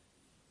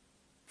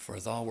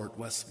 for thou art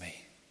with me.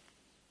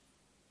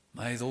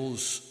 My,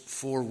 those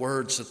 4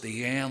 words at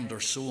the end are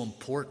so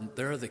important.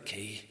 They're the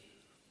key.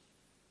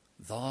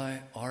 Thou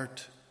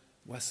art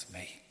with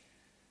me.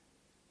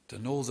 To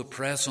know the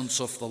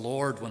presence of the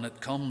Lord when it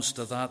comes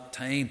to that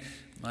time,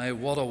 my,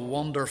 what a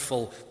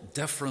wonderful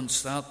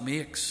difference that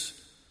makes.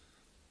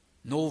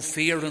 No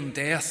fear in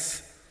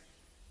death.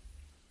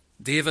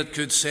 David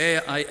could say,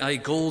 I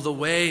go the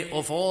way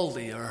of all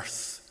the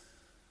earth.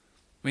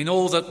 We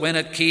know that when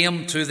it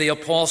came to the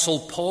Apostle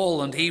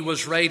Paul and he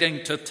was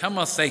writing to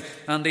Timothy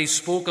and he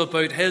spoke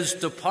about his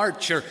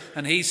departure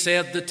and he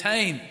said,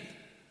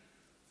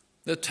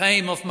 the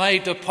time of my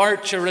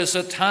departure is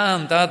at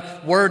hand.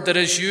 That word that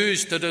is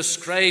used to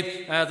describe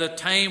the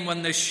time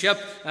when the ship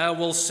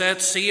will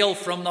set sail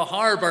from the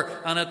harbour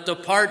and it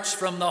departs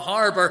from the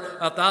harbour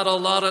at that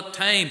allotted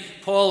time.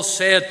 Paul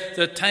said,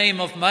 the time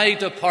of my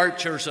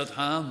departure is at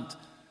hand.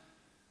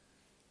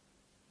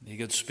 He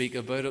could speak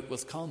about it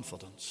with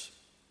confidence,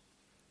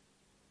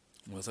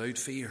 without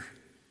fear.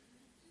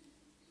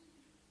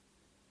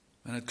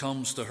 When it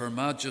comes to Her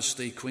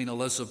Majesty Queen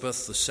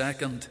Elizabeth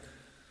II,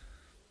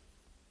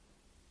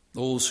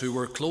 those who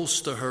were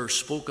close to her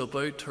spoke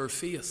about her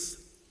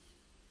faith.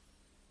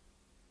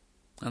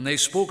 And they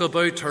spoke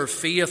about her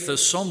faith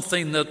as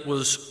something that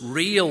was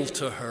real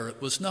to her.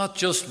 It was not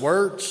just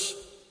words,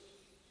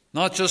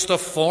 not just a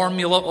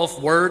formula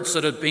of words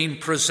that had been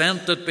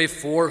presented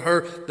before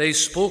her. They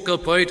spoke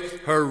about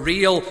her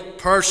real,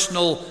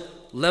 personal,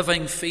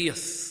 living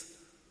faith.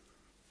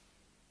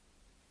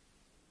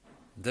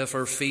 And if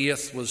her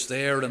faith was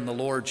there in the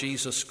Lord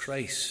Jesus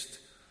Christ,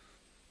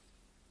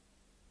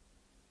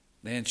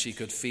 then she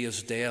could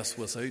face death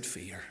without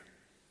fear,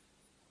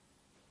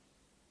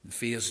 and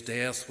face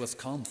death with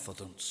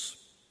confidence.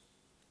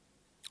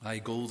 I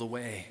go the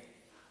way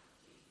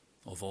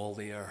of all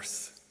the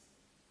earth.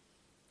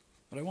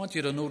 But I want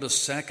you to notice,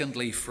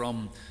 secondly,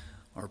 from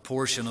our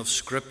portion of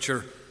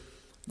Scripture,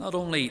 not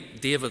only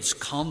David's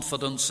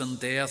confidence in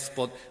death,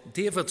 but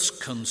David's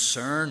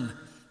concern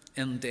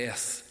in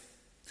death.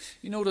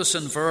 You notice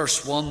in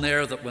verse 1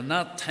 there that when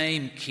that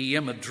time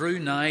came, it drew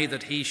nigh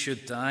that he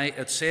should die.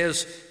 It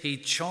says he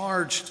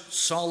charged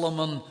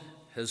Solomon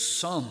his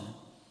son.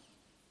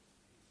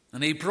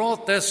 And he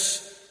brought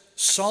this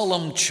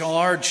solemn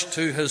charge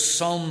to his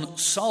son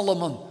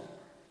Solomon.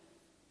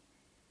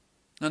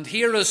 And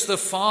here is the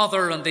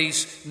father, and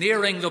he's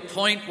nearing the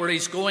point where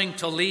he's going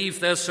to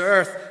leave this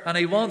earth, and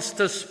he wants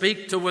to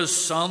speak to his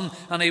son,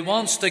 and he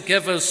wants to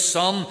give his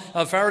son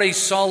a very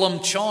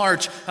solemn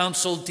charge. And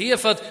so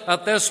David,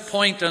 at this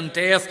point in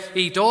death,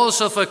 he does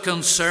have a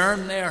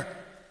concern there.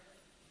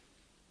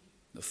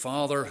 The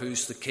father,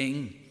 who's the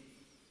king,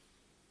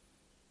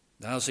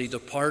 As he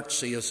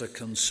departs, he has a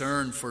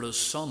concern for his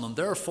son, and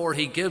therefore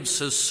he gives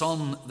his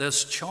son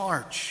this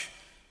charge.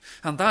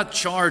 And that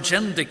charge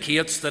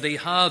indicates that he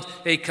had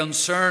a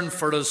concern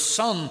for his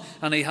son,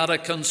 and he had a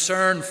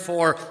concern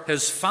for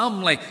his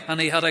family,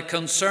 and he had a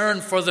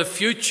concern for the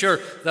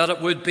future that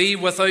it would be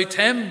without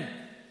him.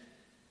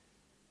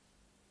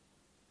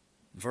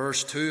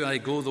 Verse 2, I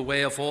go the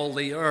way of all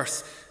the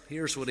earth.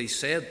 Here's what he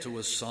said to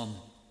his son.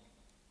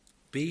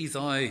 Be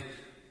thou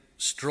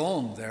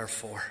strong,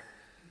 therefore,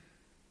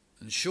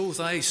 and show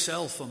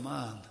thyself a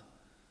man.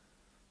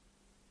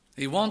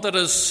 He wanted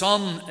his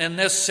son in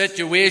this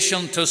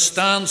situation to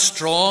stand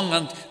strong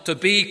and to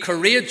be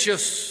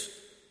courageous.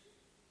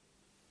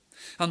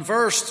 And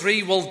verse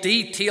 3 will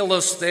detail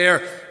us there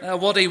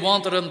what he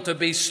wanted him to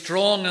be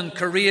strong and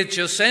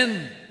courageous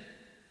in.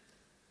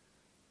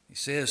 He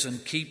says,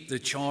 and keep the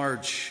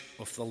charge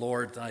of the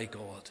Lord thy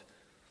God,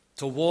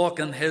 to walk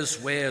in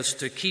his ways,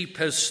 to keep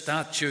his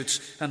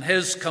statutes and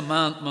his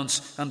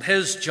commandments and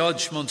his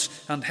judgments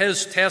and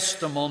his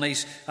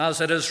testimonies, as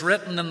it is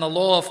written in the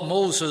law of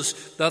Moses,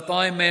 that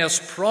thou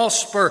mayest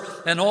prosper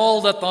in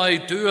all that thou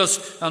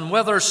doest, and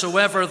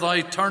whithersoever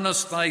thou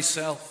turnest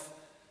thyself.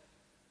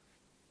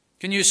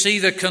 Can you see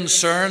the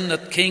concern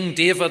that King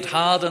David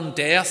had in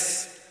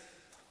death?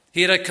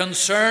 He had a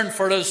concern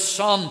for his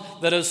son,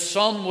 that his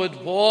son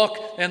would walk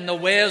in the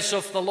ways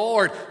of the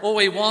Lord. Oh,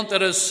 he wanted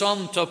his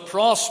son to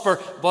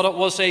prosper, but it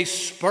was a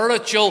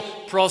spiritual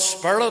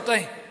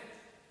prosperity.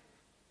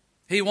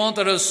 He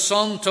wanted his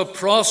son to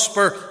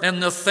prosper in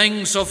the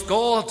things of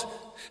God.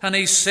 And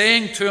he's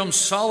saying to him,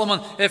 Solomon,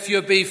 if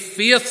you be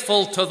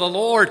faithful to the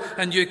Lord,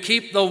 and you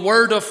keep the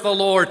word of the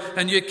Lord,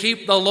 and you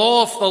keep the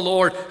law of the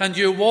Lord, and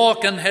you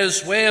walk in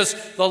his ways,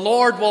 the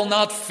Lord will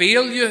not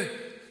fail you.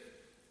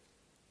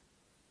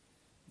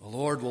 The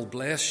Lord will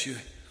bless you.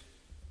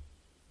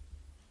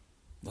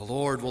 The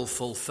Lord will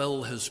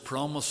fulfill his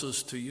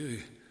promises to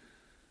you.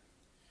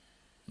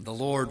 The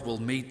Lord will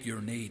meet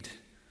your need.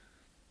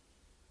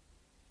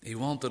 He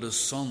wanted his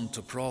son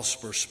to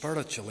prosper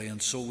spiritually,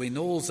 and so we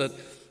know that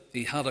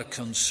he had a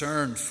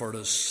concern for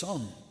his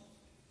son.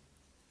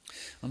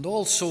 And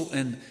also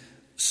in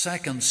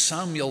 2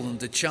 Samuel in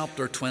the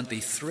chapter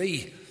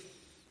 23,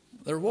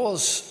 there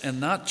was in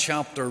that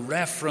chapter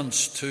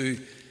reference to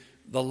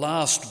the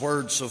last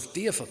words of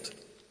David.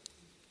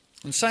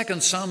 In 2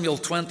 Samuel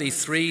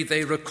 23,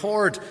 they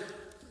record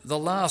the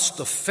last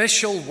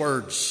official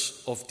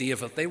words of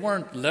David. They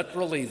weren't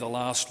literally the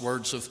last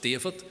words of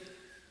David,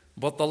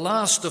 but the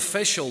last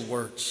official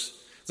words,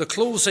 the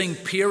closing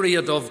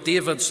period of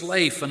David's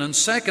life. And in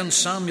 2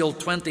 Samuel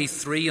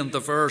 23 and the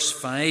verse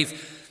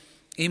 5,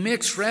 he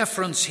makes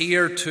reference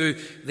here to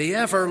the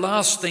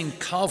everlasting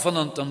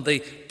covenant and the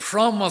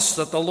promise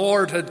that the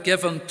Lord had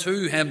given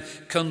to him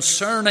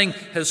concerning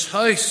his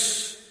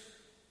house.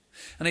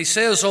 And he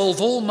says,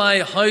 although my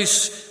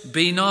house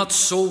be not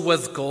so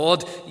with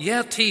God,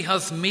 yet he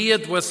hath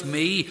made with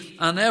me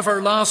an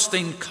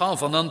everlasting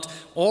covenant,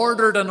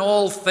 ordered in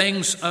all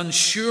things and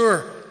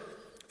sure.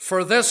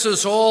 For this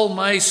is all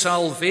my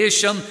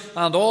salvation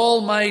and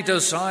all my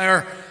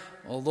desire,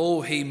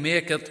 although he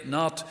make it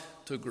not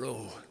to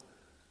grow.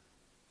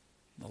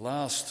 The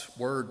last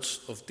words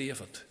of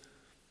David.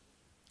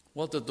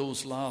 What did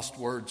those last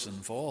words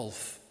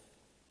involve?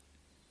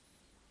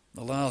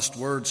 The last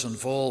words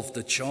involved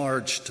the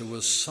charge to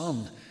his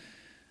son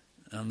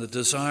and the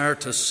desire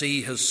to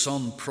see his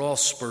son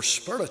prosper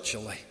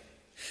spiritually.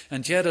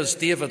 And yet as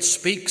David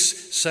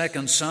speaks,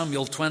 2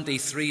 Samuel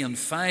 23 and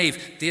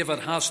 5, David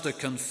has to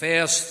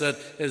confess that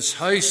his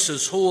house,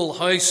 his whole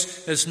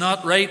house, is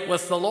not right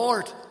with the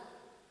Lord.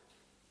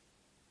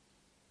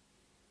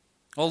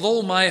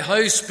 Although my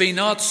house be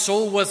not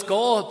so with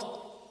God.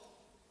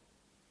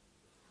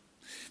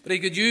 But he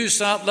could use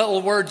that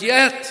little word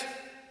yet.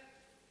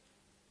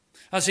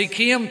 As he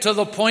came to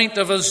the point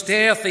of his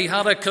death, he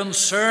had a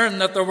concern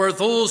that there were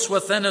those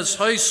within his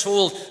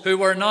household who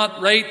were not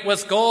right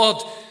with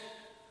God.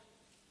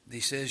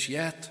 He says,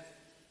 yet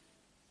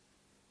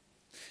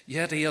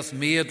he hath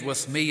made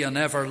with me an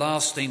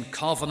everlasting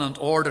covenant,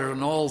 order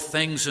in all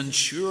things and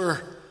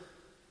sure.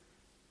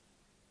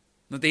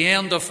 At the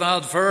end of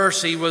that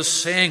verse, he was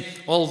saying,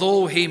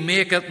 although he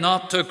make it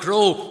not to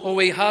grow,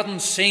 he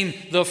hadn't seen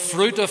the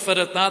fruit of it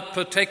at that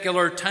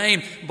particular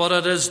time, but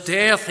at his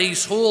death,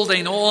 he's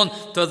holding on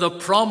to the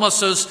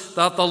promises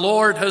that the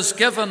Lord has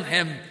given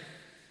him.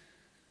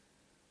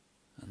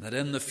 And that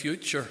in the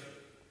future,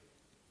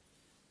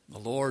 the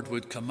Lord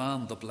would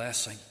command the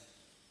blessing.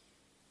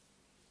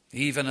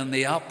 Even in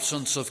the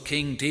absence of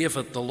King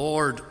David, the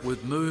Lord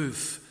would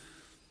move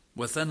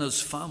within his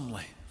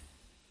family.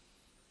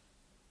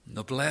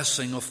 The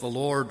blessing of the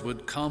Lord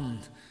would come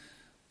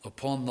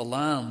upon the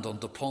land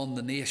and upon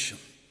the nation.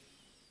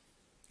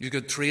 You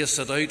could trace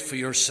it out for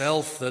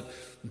yourself that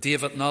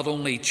David not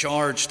only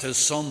charged his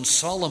son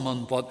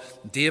Solomon,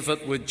 but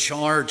David would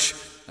charge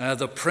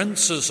the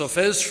princes of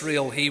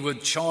Israel. He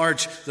would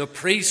charge the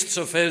priests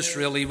of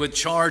Israel. He would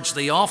charge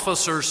the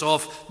officers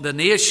of the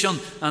nation.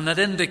 And it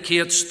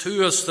indicates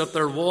to us that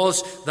there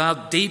was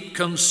that deep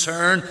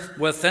concern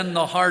within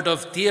the heart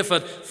of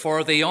David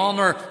for the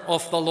honor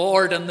of the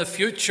Lord in the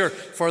future,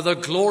 for the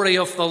glory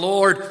of the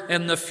Lord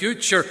in the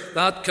future,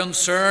 that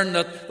concern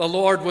that the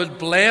Lord would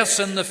bless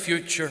in the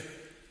future,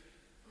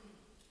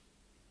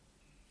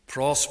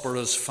 prosper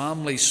his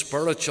family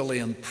spiritually,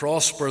 and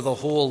prosper the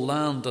whole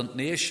land and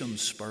nation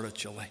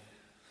spiritually.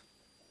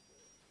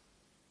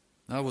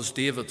 That was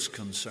David's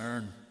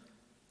concern.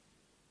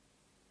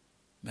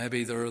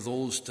 Maybe there are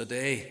those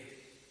today,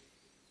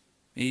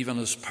 even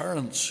as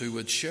parents, who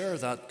would share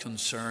that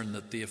concern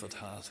that David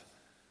had.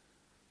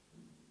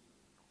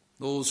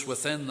 Those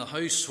within the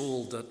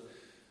household that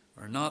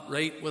are not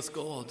right with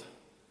God,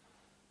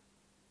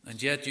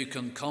 and yet you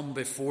can come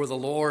before the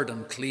Lord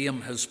and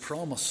claim his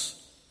promise,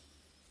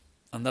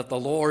 and that the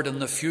Lord in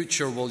the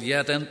future will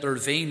yet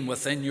intervene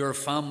within your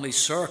family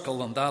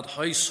circle, and that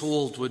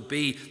household would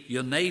be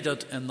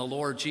united in the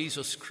Lord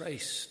Jesus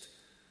Christ.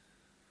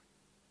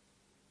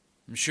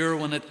 I'm sure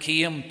when it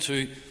came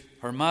to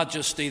Her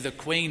Majesty the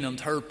Queen and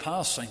her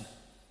passing,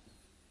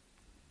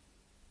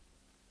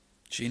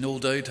 she no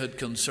doubt had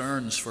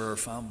concerns for her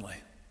family.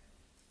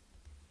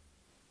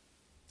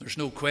 There's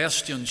no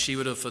question she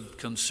would have had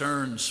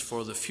concerns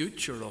for the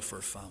future of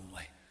her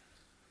family.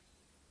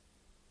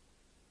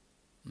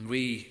 And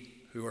we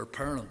who are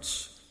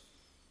parents,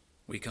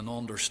 we can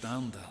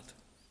understand that.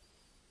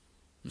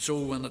 And so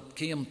when it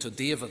came to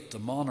David, the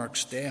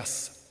monarch's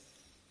death,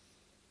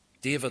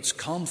 David's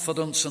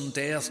confidence in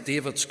death,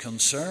 David's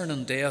concern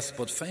in death,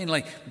 but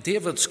finally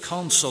David's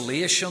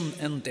consolation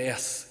in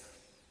death.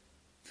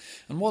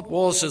 And what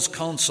was his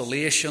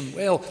consolation?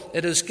 Well,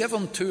 it is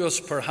given to us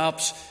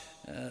perhaps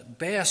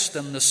best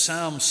in the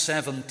Psalm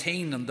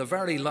 17, and the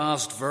very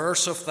last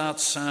verse of that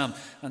psalm.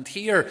 And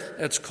here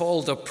it's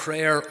called a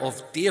prayer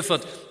of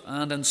David.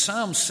 And in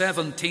Psalm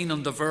 17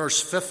 and the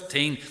verse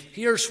 15,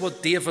 here's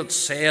what David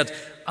said: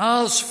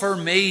 "As for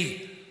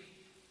me,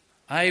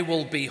 I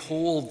will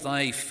behold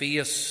thy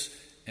face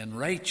in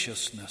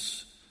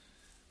righteousness.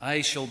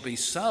 I shall be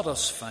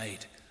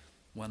satisfied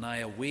when I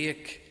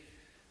awake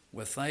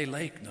with thy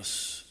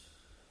likeness."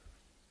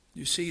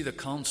 You see the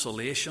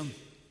consolation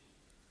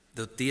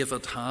that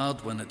David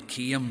had when it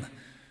came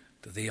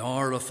to the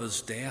hour of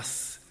his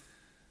death.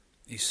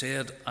 He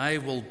said, "I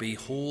will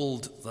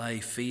behold thy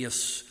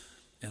face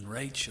in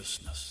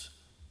righteousness."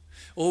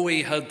 Oh,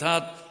 he had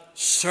that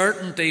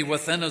certainty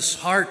within his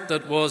heart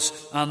that was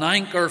an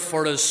anchor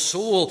for his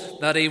soul,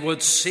 that he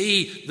would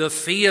see the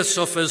face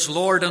of his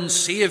Lord and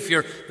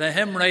Saviour. The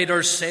hymn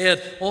writer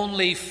said,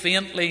 "Only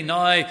faintly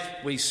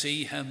now we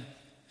see him,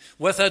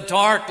 with a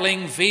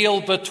darkling veil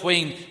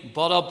between,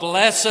 but a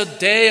blessed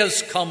day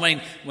is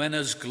coming when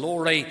his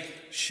glory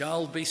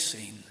shall be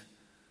seen."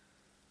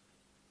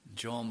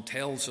 John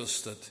tells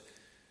us that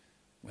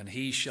when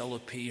he shall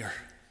appear,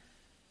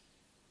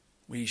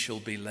 we shall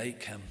be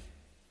like him,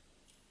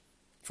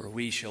 for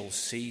we shall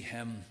see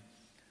him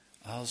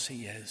as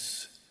he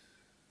is.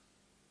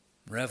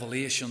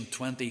 Revelation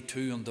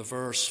 22 and the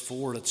verse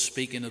 4, it's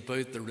speaking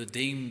about the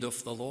redeemed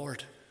of the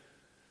Lord.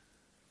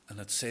 And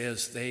it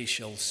says, they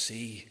shall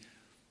see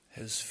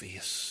his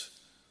face.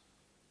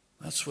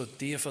 That's what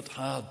David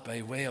had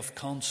by way of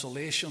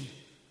consolation.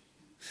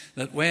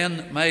 That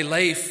when my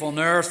life on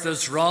earth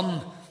is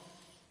run,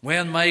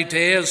 when my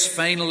days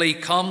finally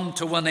come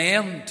to an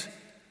end,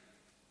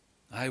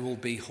 I will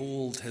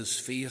behold his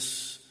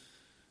face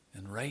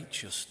in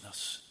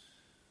righteousness.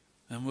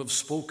 And we've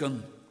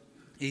spoken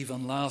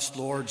even last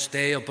Lord's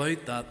Day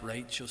about that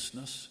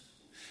righteousness.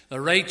 The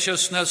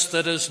righteousness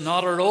that is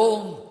not our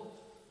own,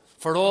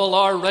 for all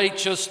our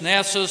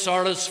righteousnesses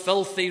are as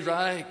filthy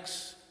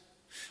rags.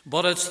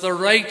 But it's the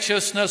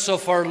righteousness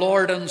of our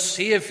Lord and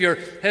Saviour,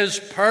 his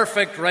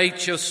perfect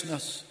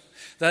righteousness,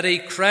 that he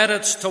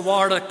credits to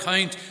our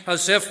account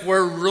as if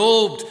we're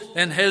robed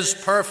in his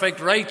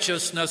perfect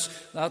righteousness.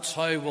 That's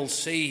how we'll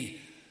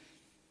see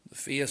the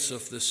face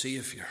of the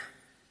Saviour.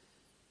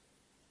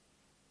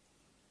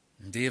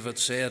 And David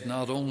said,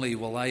 not only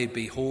will I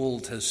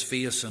behold his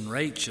face in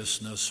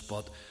righteousness,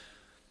 but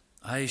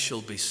I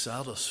shall be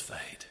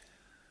satisfied.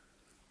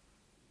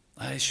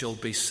 I shall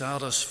be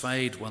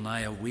satisfied when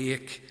I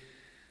awake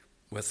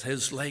with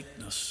his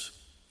likeness.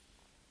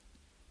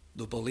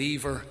 The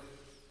believer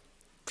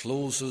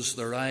closes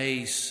their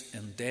eyes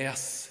in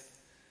death,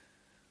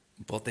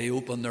 but they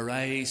open their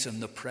eyes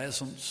in the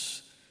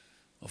presence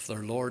of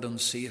their Lord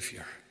and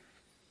Saviour.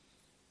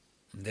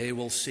 And they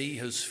will see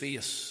his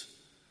face,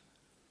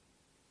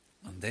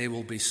 and they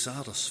will be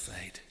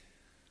satisfied.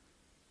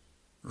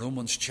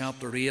 Romans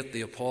chapter 8,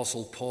 the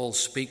Apostle Paul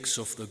speaks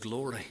of the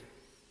glory.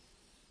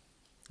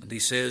 And he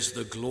says,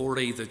 the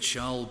glory that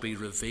shall be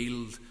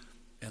revealed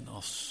in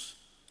us.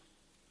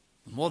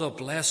 And what a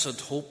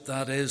blessed hope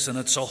that is. And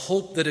it's a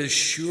hope that is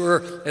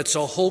sure. It's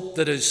a hope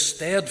that is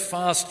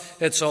steadfast.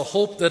 It's a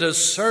hope that is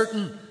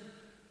certain.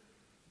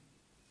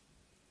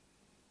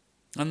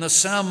 And the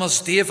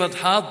psalmist David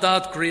had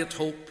that great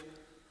hope.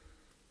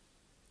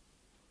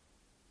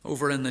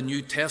 Over in the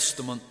New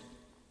Testament,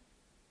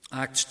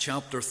 Acts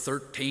chapter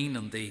 13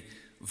 and the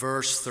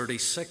verse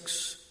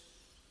 36,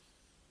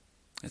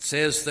 it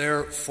says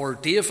there, "For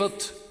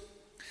David,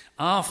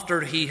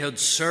 after he had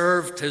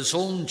served his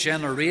own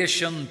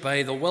generation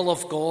by the will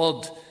of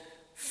God,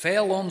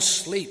 fell on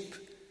sleep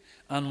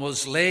and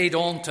was laid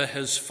on to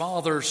his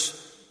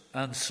fathers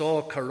and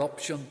saw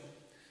corruption.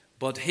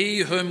 But he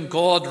whom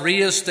God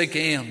raised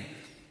again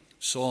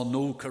saw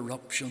no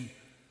corruption."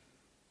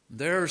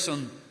 There's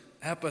an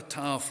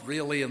epitaph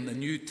really in the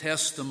New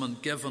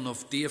Testament given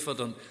of David,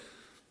 and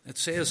it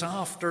says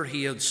after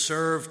he had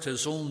served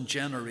his own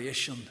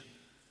generation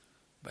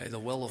by the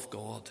will of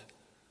God.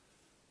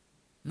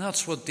 And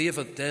that's what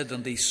David did,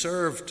 and he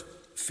served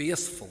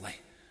faithfully.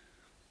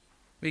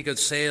 We could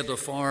say it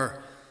of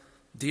our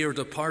dear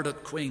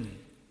departed Queen.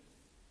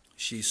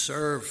 She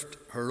served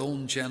her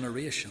own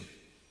generation,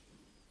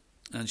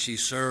 and she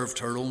served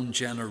her own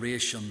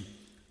generation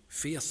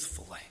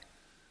faithfully.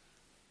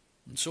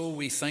 And so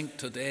we think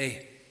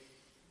today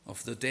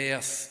of the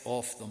death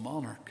of the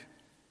monarch.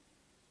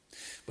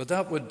 But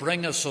that would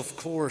bring us, of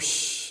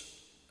course,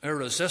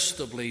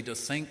 irresistibly to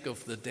think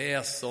of the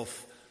death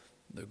of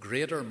the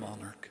greater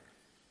monarch,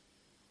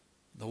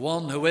 the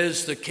one who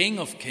is the King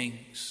of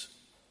Kings,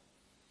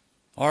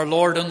 our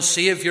Lord and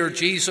Saviour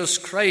Jesus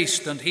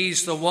Christ. And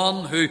he's the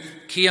one who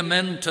came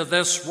into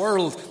this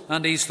world,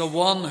 and he's the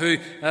one who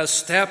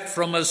stepped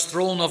from his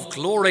throne of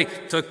glory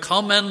to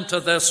come into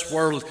this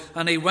world.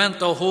 And he went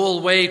the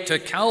whole way to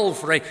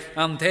Calvary,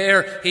 and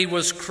there he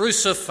was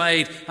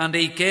crucified, and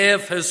he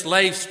gave his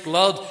life's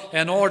blood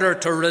in order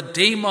to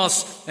redeem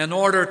us, in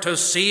order to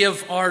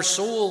save our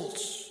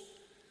souls.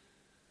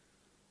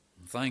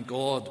 And thank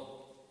God,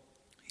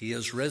 he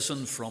has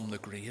risen from the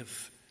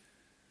grave.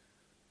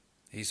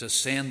 He's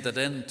ascended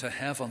into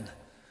heaven,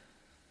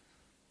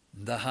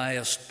 the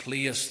highest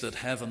place that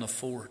heaven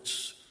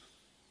affords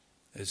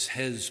is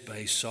his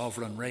by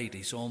sovereign right.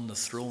 He's on the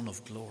throne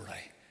of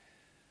glory.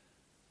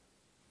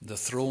 The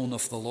throne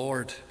of the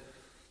Lord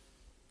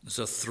is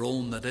a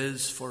throne that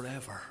is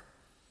forever,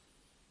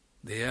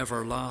 the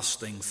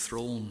everlasting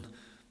throne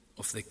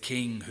of the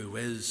King who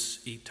is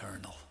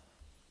eternal.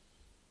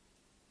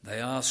 I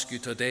ask you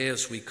today,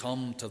 as we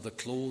come to the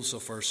close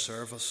of our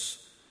service,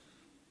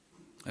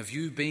 have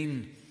you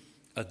been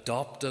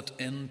adopted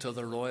into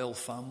the royal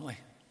family?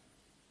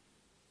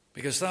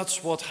 Because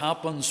that's what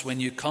happens when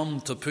you come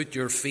to put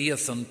your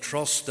faith and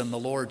trust in the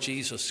Lord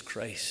Jesus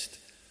Christ.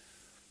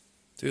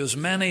 To as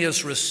many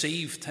as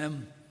received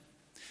him,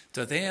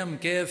 to them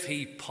gave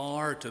he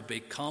power to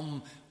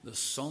become the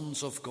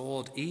sons of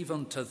God,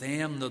 even to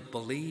them that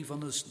believe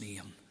in his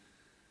name.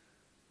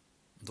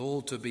 Though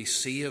to be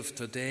saved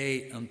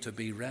today and to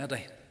be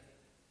ready,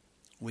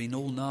 we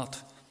know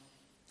not.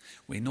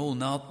 We know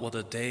not what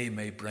a day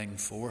may bring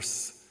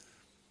forth.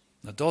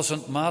 It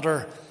doesn't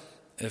matter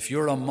if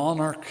you're a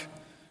monarch,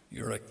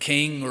 you're a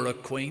king or a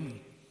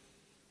queen.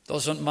 It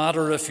doesn't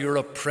matter if you're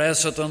a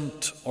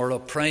president or a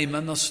prime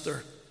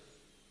minister.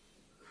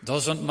 It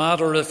doesn't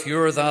matter if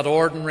you're that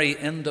ordinary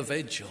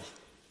individual.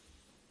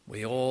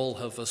 We all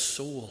have a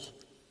soul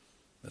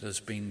that has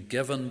been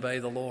given by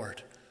the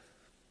Lord.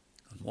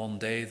 And one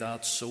day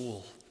that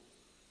soul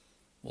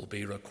will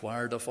be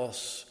required of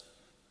us,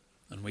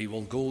 and we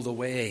will go the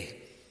way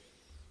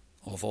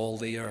of all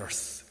the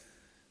earth.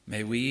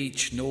 May we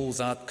each know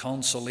that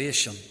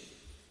consolation,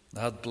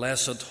 that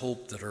blessed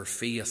hope that our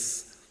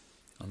faith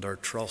and our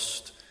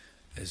trust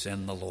is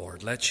in the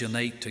Lord. Let's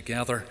unite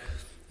together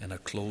in a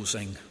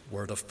closing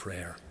word of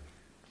prayer.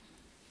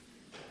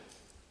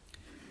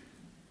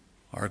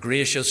 Our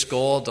gracious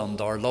God and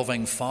our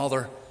loving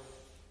Father,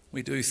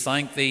 we do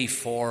thank thee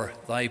for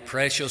thy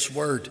precious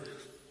word.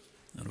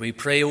 And we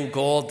pray, O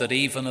God, that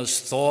even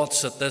as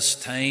thoughts at this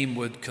time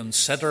would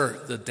consider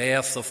the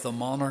death of the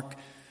monarch,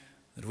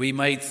 that we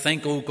might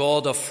think, O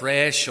God,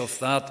 afresh of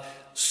that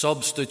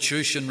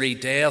substitutionary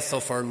death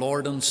of our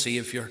Lord and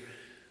Saviour,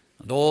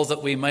 and all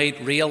that we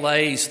might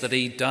realize that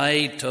he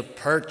died to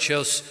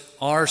purchase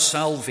our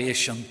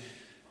salvation,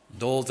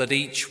 and all that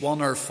each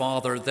one, our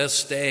Father,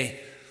 this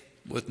day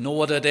would know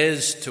what it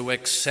is to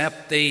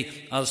accept thee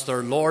as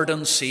their Lord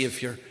and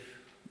Saviour.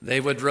 They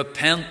would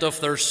repent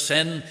of their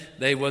sin.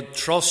 They would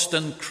trust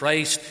in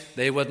Christ.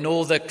 They would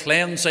know the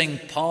cleansing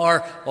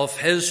power of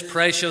his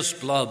precious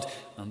blood.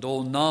 And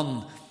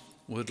none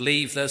would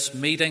leave this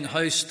meeting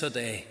house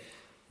today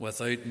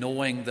without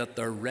knowing that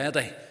they're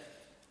ready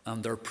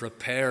and they're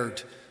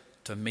prepared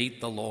to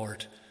meet the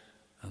Lord.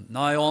 And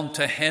now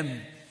unto him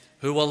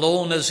who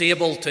alone is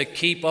able to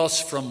keep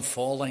us from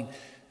falling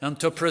and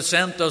to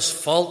present us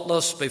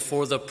faultless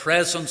before the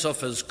presence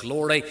of his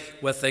glory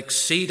with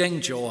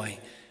exceeding joy,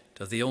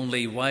 to the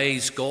only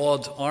wise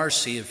God, our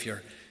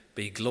Saviour,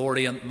 be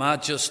glory and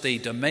majesty,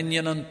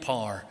 dominion and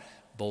power,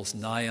 both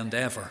now and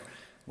ever.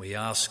 We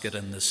ask it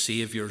in the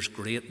Saviour's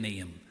great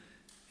name.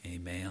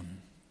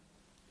 Amen.